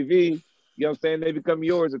on TV. You know what I'm saying? They become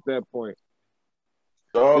yours at that point.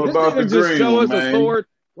 It's all about the green, show us a sword.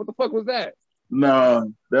 What the fuck was that? Nah,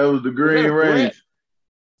 that was the Green Ranger.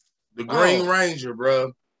 The Green Ranger,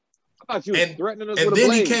 bro. I thought you were threatening us with and a then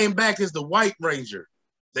blade. He came back as the White Ranger.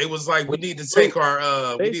 They was like, we need to take our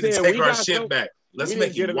shit back. Let's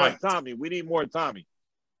make him white. Tommy, we need more Tommy.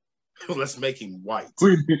 Let's make him white.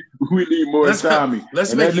 We need more Tommy.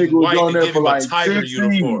 Let's make him white and give him a tiger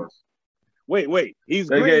uniform. Wait. He's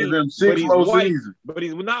they green, gave him 6 more seasons. But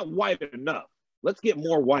he's not white enough. Let's get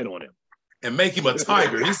more white on him. And make him a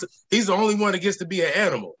tiger. He's the only one that gets to be an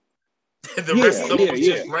animal. The rest of them are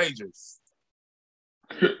just rangers.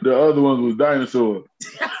 The other one was dinosaurs.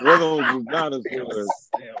 The other one was dinosaurs.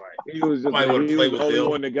 He was just the only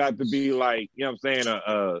one that got to be like, you know what I'm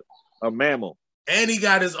saying, a mammal. And he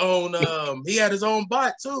got his own, he had his own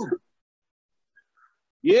bot too.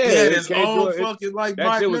 Yeah. He had his own fucking like that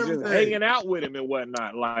bot shit and was everything. Just hanging out with him and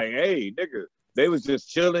whatnot. Like, hey, nigga. They was just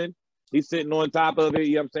chilling. He's sitting on top of it,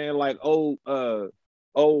 you know what I'm saying, like old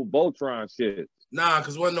Voltron shit. Nah,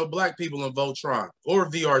 because wasn't no black people in Voltron or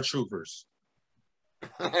VR Troopers.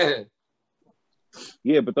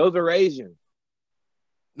 Yeah, but those are Asian.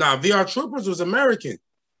 Nah, VR Troopers was American.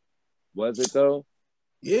 Was it though?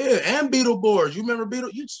 Yeah, and Beetleborgs. You remember Beetle?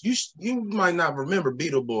 You might not remember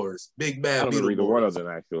Beetleborgs. Big bad Beetleborgs. I don't remember one of them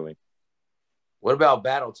actually. What about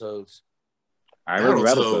Battletoads? I remember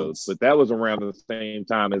Battletoads, but that was around the same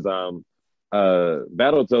time as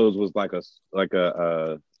Battletoads was like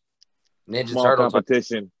a Ninja small Turtles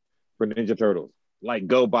competition for Ninja Turtles, like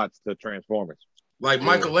GoBots to Transformers. Like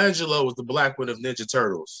Michelangelo was the black one of Ninja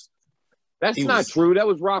Turtles. That's not true. That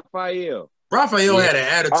was Raphael. Raphael had an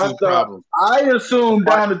attitude problem. I assumed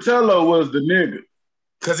Donatello was the nigga.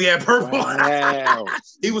 Because he had purple. Wow.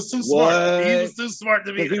 He was too smart. He was too smart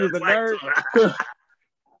to be he was a nerd.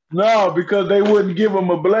 No, because they wouldn't give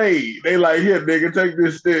him a blade. They like, here, nigga, take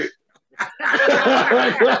this stick.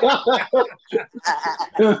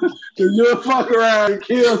 You'll fuck around and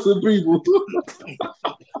kill some people.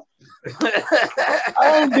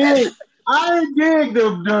 I ain't dig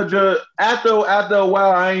the after a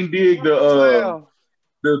while. I ain't dig the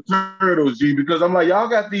turtles, G, because I'm like, y'all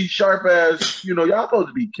got these sharp ass, y'all supposed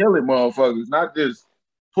to be killing motherfuckers, not just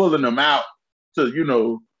pulling them out to,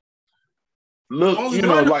 look,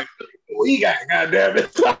 like we got goddamn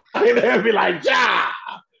it. They'll be like, yeah.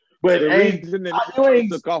 But ain't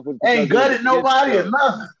gutted nobody or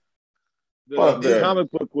nothing. The comic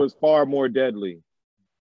book was far more deadly.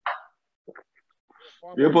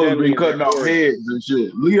 They're supposed to be cutting off heads and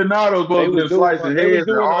shit. Leonardo's supposed to be slicing heads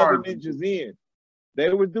and arms. They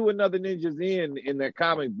were doing other ninjas in that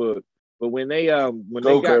comic book, But when they got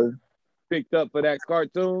picked up for that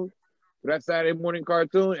cartoon, for that Saturday morning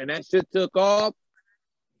cartoon, and that shit took off,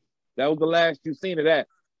 that was the last you seen of that.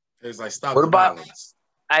 It's like stop the violence.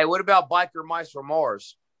 Hey, what about Biker Mice from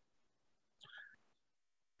Mars?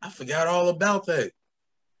 I forgot all about that.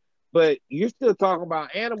 But you're still talking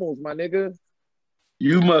about animals, my nigga.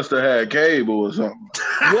 You must have had cable or something.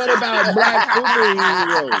 What about black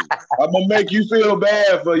superheroes? I'm gonna make you feel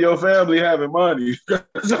bad for your family having money.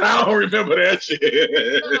 I don't remember that shit.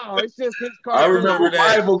 No, it's just his car. I remember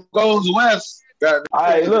Bible Goes West. All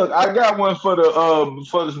right, look, I got one for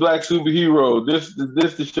this black superhero. This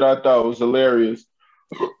the shit I thought was hilarious.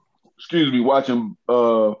 Excuse me, watching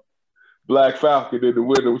Black Falcon in the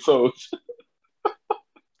Winter Soldier.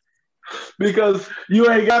 Because you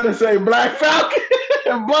ain't got to say Black Falcon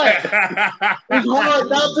and black. It's hard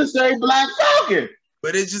not to say Black Falcon.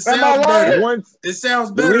 But it just sounds better. It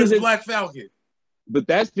sounds better as Black Falcon. But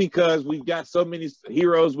that's because we've got so many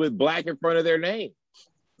heroes with black in front of their name.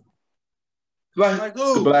 Like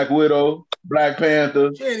who? Black Widow, Black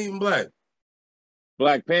Panther. She ain't even black.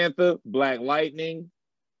 Black Panther, Black Lightning.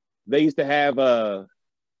 They used to have what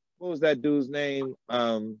was that dude's name?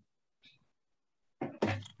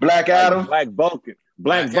 Black Adam. Black Vulcan.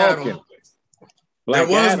 Black Vulcan. There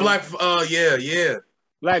was Black yeah.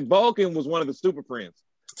 Black Vulcan was one of the super friends.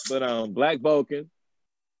 But Black Vulcan.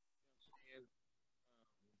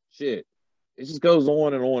 Shit. It just goes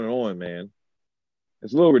on and on and on, man.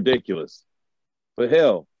 It's a little ridiculous. But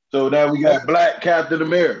hell. So now we got Black Captain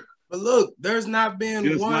America. But look, there's not been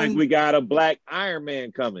just one. Like we got a Black Iron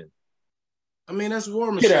Man coming. I mean, that's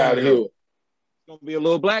War Machine. Get out of here. It's gonna be a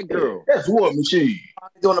little black girl. That's War Machine.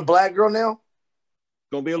 Doing a black girl now?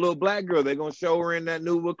 It's gonna be a little black girl. They're gonna show her in that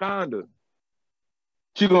new Wakanda.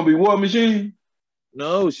 She gonna be War Machine?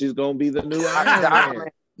 No, she's gonna be the new Iron Man.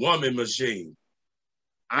 Woman Machine.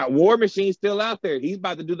 War Machine's still out there. He's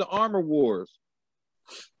about to do the Armor Wars.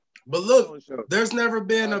 But look, there's never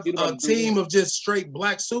been a team of just straight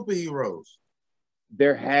black superheroes.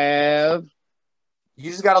 There have. You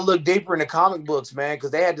just got to look deeper in the comic books, man,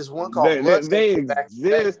 because they had this one called They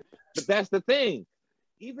exist, but that's the thing.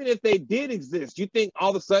 Even if they did exist, you think all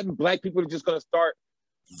of a sudden black people are just going to start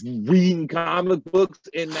reading comic books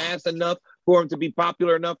in mass enough for them to be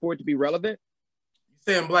popular enough for it to be relevant? You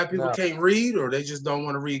saying black people can't read, or they just don't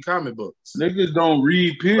want to read comic books? Niggas don't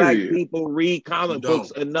read, period. Black people read comic books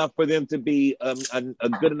enough for them to be a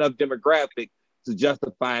good enough demographic to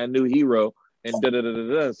justify a new hero and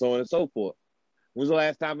so on and so forth. When was the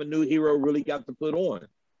last time a new hero really got to put on?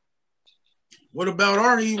 What about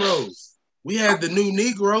our heroes? We had the new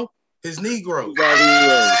Negro, his Negro.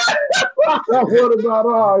 What about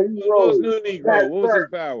our heroes? What was new Negro? What was his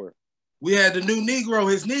power? We had the new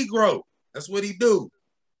Negro, his Negro. That's what he do.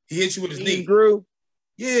 He hit you with his knee. Grew?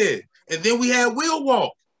 Yeah. And then we had Will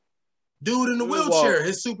Walk. Dude in the wheelchair.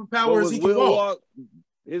 His superpower is he can walk.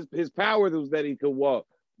 His power was that he could walk.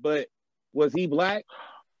 But was he black?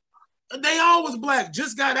 They all was black.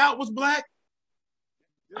 Just Got Out was black.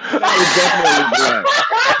 Definitely black.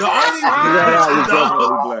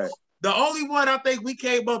 The only one I think we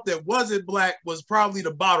came up that wasn't black was probably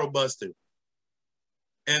the Bottle Buster.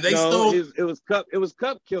 And they stole it was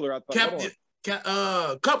Cup Killer, I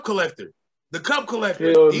thought. Cup Collector. The Cup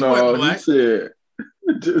Collector. Hell he wasn't black. He said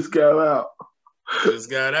just got out.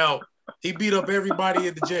 Just got out. He beat up everybody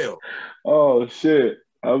in the jail. Oh shit.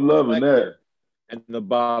 I'm loving that. And the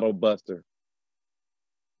Bottle Buster.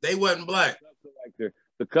 They wasn't black.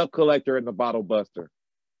 The Cup Collector and the Bottle Buster.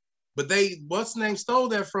 But what's the name stole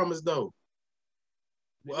that from us though?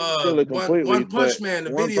 One Punch Man,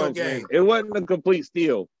 the video game. It wasn't a complete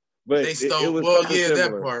steal, but they stole. It was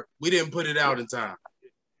that part. We didn't put it out in time.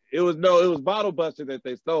 It was Bottle Buster that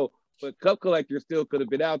they stole, but Cup Collector still could have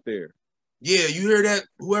been out there. Yeah, you hear that?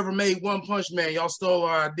 Whoever made One Punch Man, y'all stole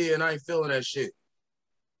our idea, and I ain't feeling that shit.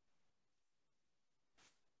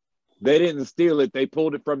 They didn't steal it. They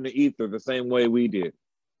pulled it from the ether the same way we did.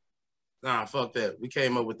 Nah, fuck that. We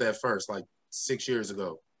came up with that first, like 6 years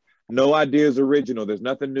ago. No idea is original. There's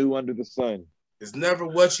nothing new under the sun. It's never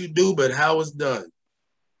what you do, but how it's done.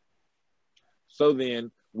 So then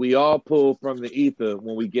we all pull from the ether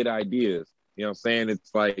when we get ideas. You know what I'm saying? It's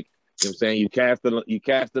like, you know what I'm saying? You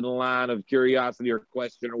cast a line of curiosity or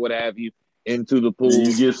question or what have you into the pool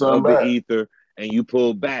you get of the ether, and you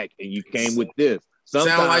pull back, and you came with this.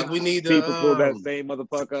 Sometimes sound like we need people pull that same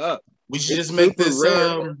motherfucker up. We should just make this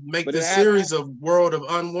series of World of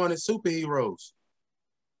Unwanted Superheroes.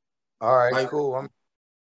 All right, cool.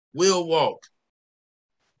 Will Walk.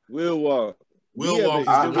 Will Walk.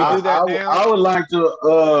 I would like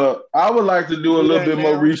to do a little bit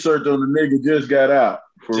more research on the nigga Just Got Out.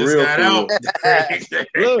 For just real, got for out.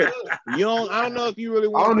 Look, I don't know if you really I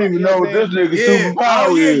want don't even know what this nigga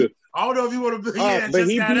superpower is. I don't know if you want to be. Yeah, but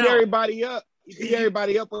he beat out. everybody up. He beat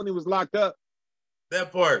everybody up when he was locked up.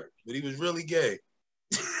 That part, but he was really gay.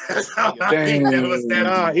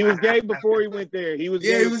 Nah, he was gay before he went there. He was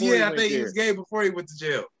gay. I think he was gay before he went to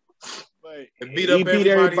jail. But he beat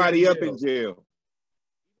everybody up in jail.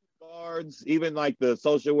 Guards, even like the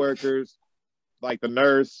social workers, like the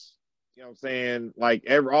nurse. You know what I'm saying? Like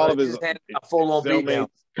all of his full on beat down.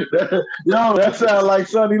 Yo, that sounds like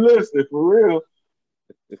Sonny Liston for real.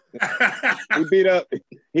 He beat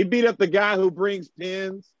up the guy who brings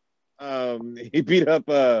pins. He beat up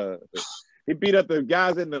the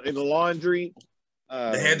guys in the laundry.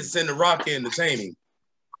 They had to send the Rock in to tame him.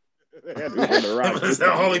 That was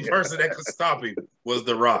the only person that could stop him was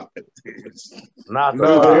the Rock. Not the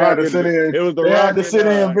No, Rock. they had to sit in. It was the they Rock had to sit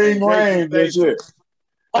in and bring rain and shit.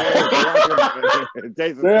 They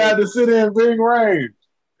had to sit in and bring rain.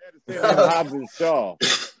 They had to send in Hobbs and Shaw.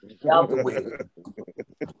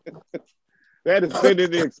 They had to send in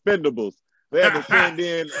the Expendables. They had to send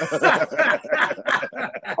in.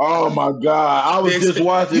 Oh my God! I was just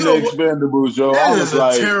watching the Expendables, yo. That I was is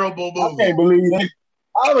a terrible movie. I can't believe it.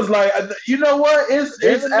 I was like, you know what?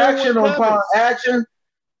 It's action upon action.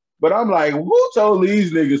 But I'm like, who told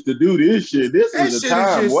these niggas to do this shit? This is a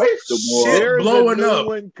time waster, boy. Shit blowing up.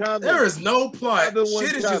 There is no plot.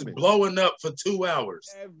 Shit is just blowing up for 2 hours.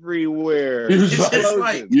 Everywhere. It's just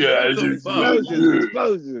like,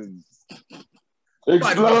 explosions. Explosion.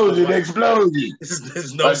 There's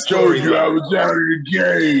no I told you I was out of the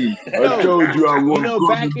game. I told you I wasn't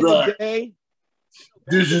coming back.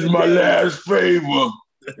 This is my last favor.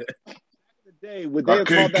 I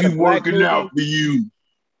can't keep working out for you.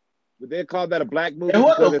 Would they call that a black movie? And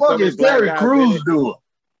what the fuck is Terry Crews doing?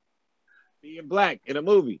 Being black in a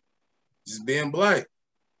movie. Just being black.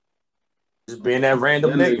 Just being that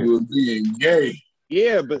random nigga. Was being gay.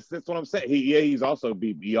 Yeah, but that's what I'm saying. He always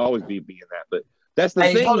be being that. But that's the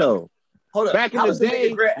thing, though. Hold up. Back in the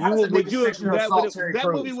day, that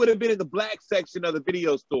movie would have been in the black section of the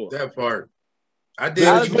video store. That part. I did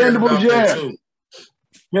about that too.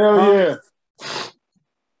 Hell yeah.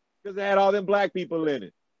 Because they had all them black people in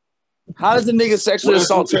it. How does the nigga sexually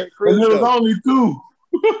assault Terry Crews? And there was only 2.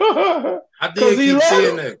 I did keep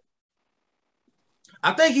seeing that.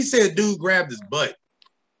 I think he said dude grabbed his butt.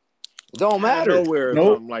 Don't matter. Nowhere or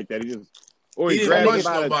something like that. He didn't punch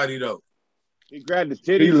nobody though. He grabbed his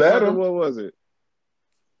titty. He let him. What was it?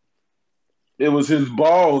 It was his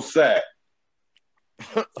ball sack.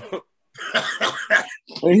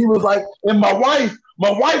 And he was like, and my wife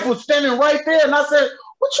was standing right there, and I said,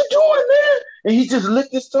 "What you doing, man?" And he just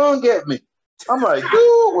licked his tongue at me. I'm like,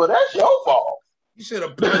 dude, well, that's your fault. You should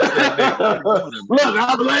have punched that nigga. Look,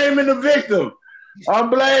 I'm blaming the victim.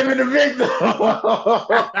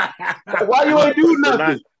 Why you ain't do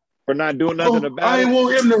nothing? For not doing nothing about I ain't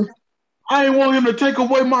want him to take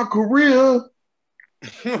away my career.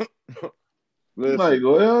 Listen, like,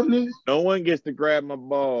 well, nigga. No one gets to grab my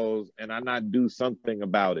balls and I not do something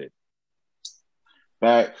about it.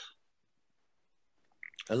 Facts.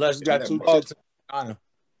 Unless you got 2 tits.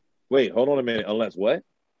 Wait, hold on a minute. Unless what?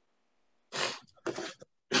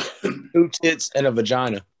 2 tits and a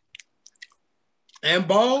vagina. And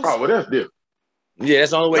balls? Oh, well, that's different. Yeah,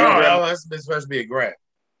 that's the only way. That's supposed to be a grab.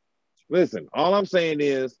 Listen, all I'm saying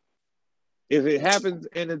is, if it happens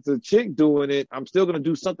and it's a chick doing it, I'm still gonna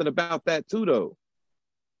do something about that too, though.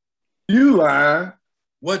 You lying?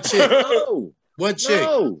 What chick? No. What chick?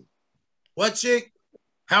 No. What chick?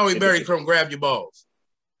 Howie Berry come grab your balls.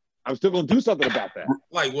 I'm still gonna do something about that.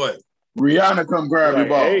 Like what? Rihanna come grab your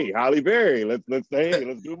balls. Hey, Halle Berry, let's do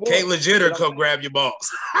more. Caitlyn Jenner come grab your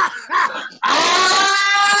balls.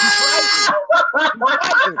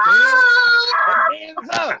 Hands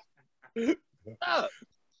up.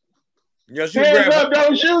 Yo, hands up,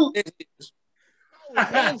 don't shoot.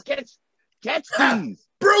 Hands catch these.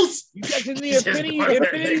 Bruce. You catching the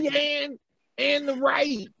infinity hand and the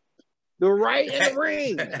right. The right and the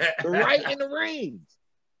ring. The right and the rings.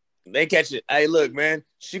 They catch it. Hey, look, man.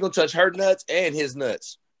 She gonna touch her nuts and his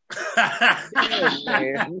nuts.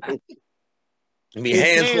 Man. Be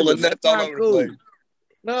hands full of nuts all over the place.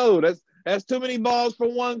 No, that's too many balls for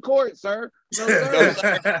one court, sir. No,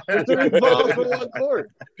 sir. That's too many balls for one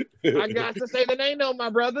court. I got to say the name on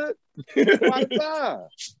my brother. I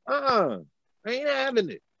ain't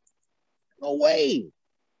having it. No way.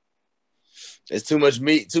 It's too much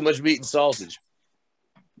meat and sausage.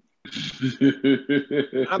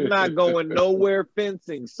 I'm not going nowhere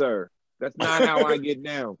fencing, sir. That's not how I get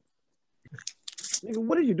down. Nigga,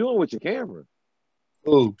 what are you doing with your camera?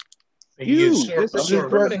 Ooh. You. This I'm is just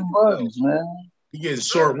pressing buttons, man. You getting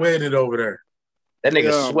short-winded over there. That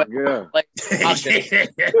nigga sweat. Yeah. Like,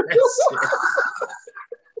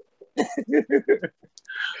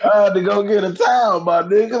 I had to go get a towel, my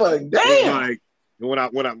nigga. Like, It's damn. like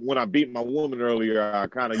when I beat my woman earlier, I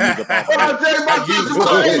kind of used up all I'll tell you my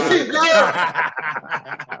sister,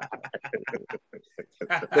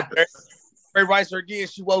 girl. Ray Rice her again.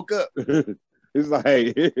 She woke up. It's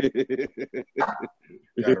like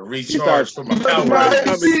gotta recharge from a power.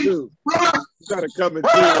 He started coming too,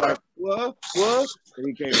 like what? And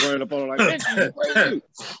he came running up on her like, bitch, you crazy.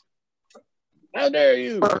 How dare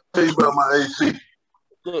you? I'll tell you about my AC.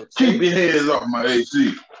 Look, Keep your hands off my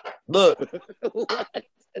AC. look.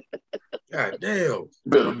 God damn.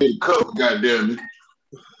 Better big cup, goddamn it.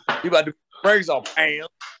 You about to brakes off, Pam.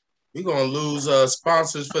 We're gonna lose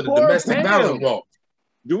sponsors for the Poor domestic Pam. violence walk.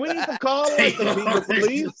 Do we need to call like the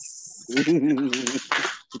police?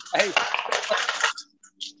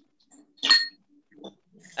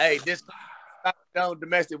 Hey, this not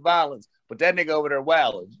domestic violence, but that nigga over there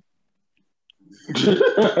wilding. Give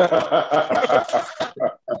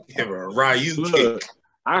her a Ryu Look, kick.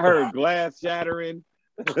 I heard glass shattering.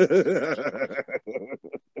 He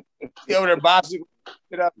over there bicycle.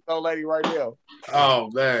 Get up, old lady, right now.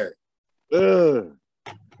 Oh man.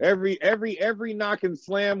 Every knock and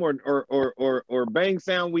slam or bang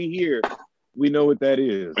sound we hear, we know what that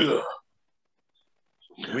is.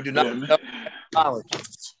 We do not condone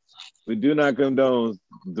violence. We do not condone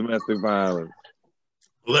domestic violence.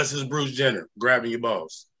 Unless it's Bruce Jenner grabbing your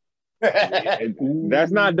balls.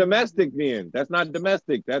 That's not domestic then. That's not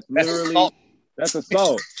domestic. That's literally that's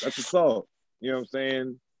assault. That's assault. You know what I'm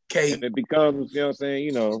saying? Kate. And it becomes, you know what I'm saying,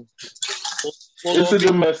 you know. It's a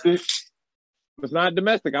domestic. It's not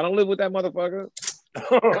domestic. I don't live with that motherfucker.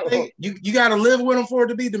 Hey, you gotta live with him for it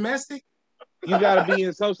to be domestic? You gotta be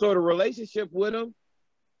in some sort of relationship with him.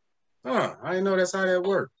 Huh. I didn't know that's how that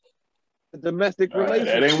worked. A domestic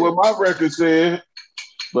relationship. That ain't what my record said.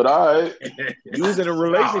 But You was in a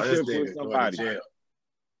relationship with somebody.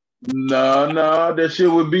 No, that shit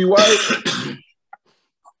would be white.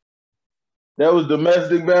 That was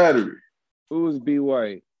domestic battery. Who was B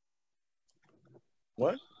White?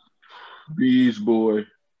 What? Beast boy.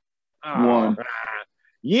 One.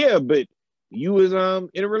 Yeah, but you was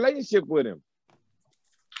in a relationship with him.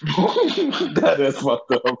 That's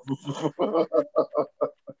fucked up.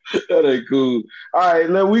 That ain't cool. All right,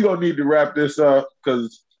 we gonna need to wrap this up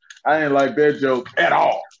because I ain't like that joke at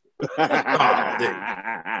all.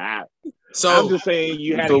 So I'm just saying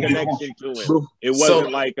you had a connection to him. It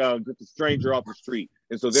wasn't like just a stranger off the street,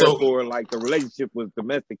 and so therefore, like the relationship was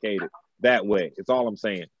domesticated that way. It's all I'm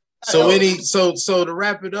saying. So so to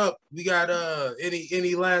wrap it up, we got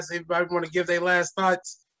any last, everybody want to give their last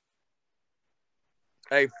thoughts?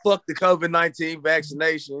 Hey, fuck the COVID-19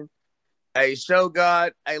 vaccination. Hey,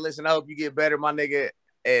 ShoGod. Hey, listen, I hope you get better, my nigga.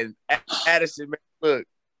 And Addison, man, look,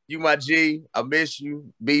 you my G. I miss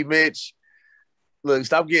you. B Mitch. Look,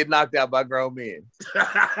 stop getting knocked out by grown men.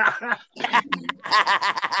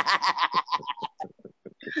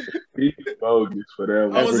 He's bogus for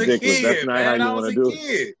that. I was a kid, That's not man. how you I was want a to do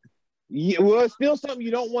kid. it. Yeah, well, it's still something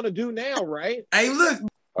you don't want to do now, right? Hey, look.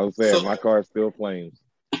 I was saying my car still flames.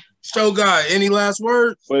 ShoGod, any last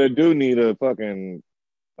words? But it do need a fucking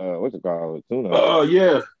what's it called? Tuna. Oh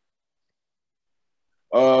yeah.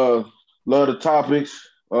 Love the topics.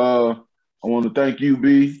 I want to thank you,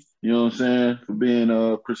 B. You know what I'm saying, for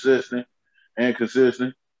being persistent and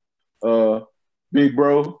consistent. Big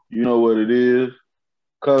bro, you know what it is.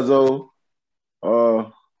 Cuzzo,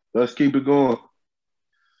 let's keep it going.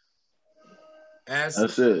 That's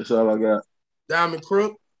it. That's all I got. Diamond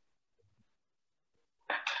Crook.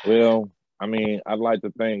 Well, I mean, I'd like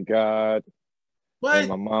to thank God and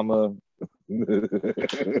my mama.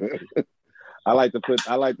 I like to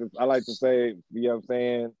say, you know what I'm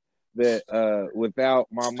saying, that without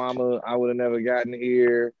my mama, I would have never gotten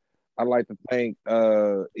here. I'd like to thank you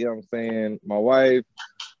know what I'm saying, my wife,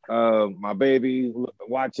 my baby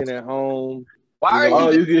watching at home.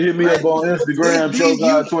 You can hit me up on Instagram,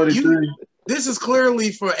 ShoGod23. This is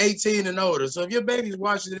clearly for 18 and older. So if your baby's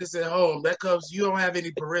watching this at home, that comes, you don't have any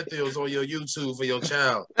parentheals on your YouTube for your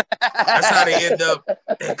child. That's how they end up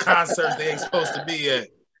at concerts they ain't supposed to be at.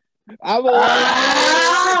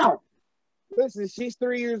 Listen, she's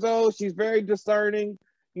 3 years old. She's very discerning.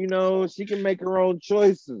 You know, she can make her own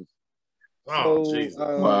choices. Oh, so, Jesus.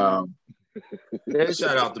 Wow.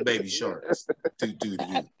 Shout out to Baby Sharks.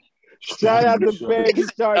 Shout out to Baby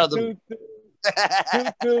Sharks.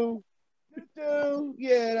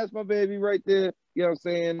 Yeah, that's my baby right there. You know what I'm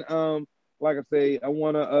saying? like I say, I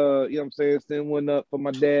wanna you know what I'm saying, send one up for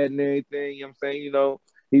my dad and everything, you know what I'm saying,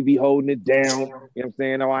 he be holding it down, you know what I'm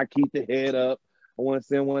saying? I keep the head up. I want to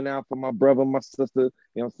send one out for my brother, my sister, you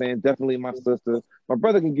know what I'm saying? Definitely my sister. My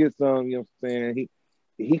brother can get some, you know what I'm saying?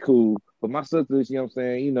 He cool. But my sister, you know what I'm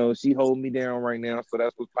saying, she holding me down right now, so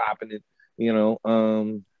that's what's popping it,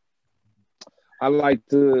 I like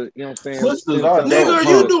to, you know what I'm saying? Sisters are Nigga, dope, are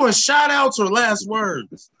you doing shout outs or last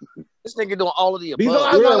words? This nigga doing all of the These above.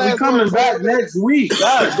 are my Yeah, we last coming words, back man. next week.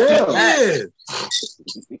 God damn.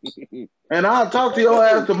 Yeah. And I'll talk to your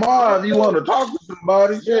ass tomorrow if you want to talk to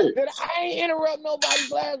somebody. Shit. I ain't interrupt nobody's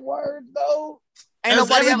last words, though. Ain't As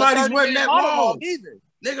nobody have a everybody's 30 wasn't minute that long. monologue either.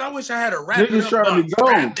 Nigga, I wish I had a wrap Niggas it up trying to box. go.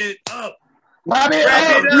 Wrap it up. Wrap it Wrap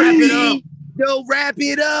up, it up. Wrap it B. up. Yo, wrap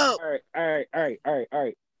it up. All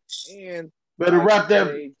right. And Better wrap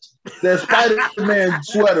that Spider-Man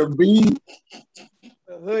sweater, B.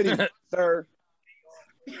 the hoodie, sir.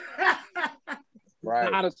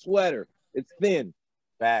 Right. Not a sweater. It's thin.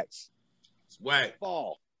 Facts. Swag.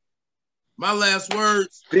 Fall. My last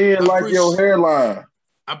words. Thin like your hairline.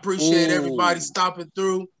 I appreciate everybody stopping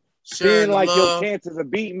through, sharing Thin the like your love. chances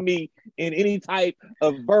of beating me in any type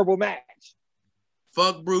of verbal match.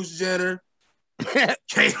 Fuck Bruce Jenner.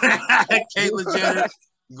 Caitlyn Jenner.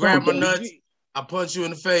 Grab my nuts. I punch you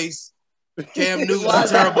in the face. Cam Newton's a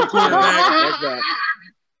terrible quarterback.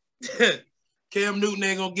 Cam Newton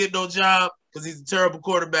ain't gonna get no job because he's a terrible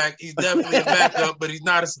quarterback. He's definitely a backup, but he's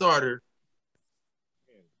not a starter.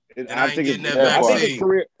 And I ain't getting that vaccine.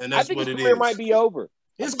 And that's what it is. His career might be over.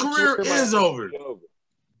 His career is over.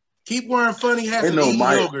 Keep wearing funny hats and eating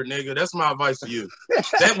yogurt, nigga. That's my advice to you.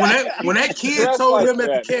 When that kid told him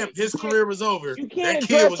at the camp his career was over, that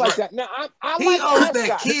kid was like that. Now, he owes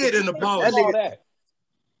that kid an apology.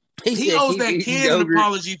 He owes that kid an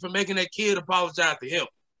apology for making that kid apologize to him.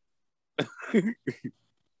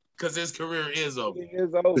 Because his career is over. It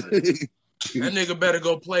is over. That nigga better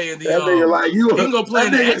go play in the. That nigga like you. He can go play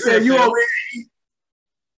in the XFL.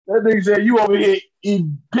 That nigga said you over here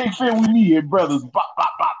eating pig fit with me and brothers. Bop, bop,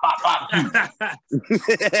 bop, bop, bop.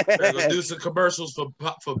 Better go do some commercials for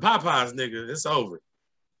Popeyes, nigga. It's over.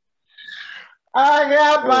 I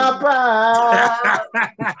got Popeyes.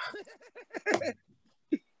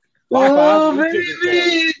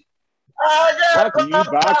 Popeyes. I got Brought to you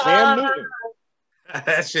by Cam Newton.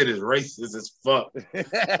 That shit is racist as fuck.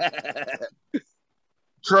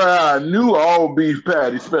 Try a new all beef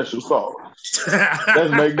patty special sauce.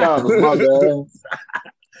 That's McDonald's, my bad.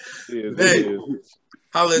 Hey,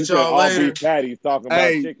 holla at y'all later. All beef patties talking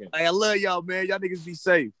about chicken. Hey, I love y'all, man. Y'all niggas be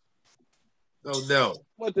safe. No doubt.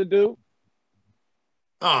 What to do?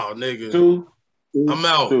 Oh, nigga. Two. I'm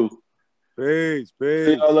out. Peace.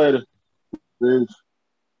 See y'all later. Peace.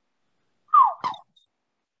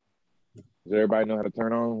 Does everybody know how to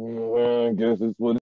turn on? I guess it's what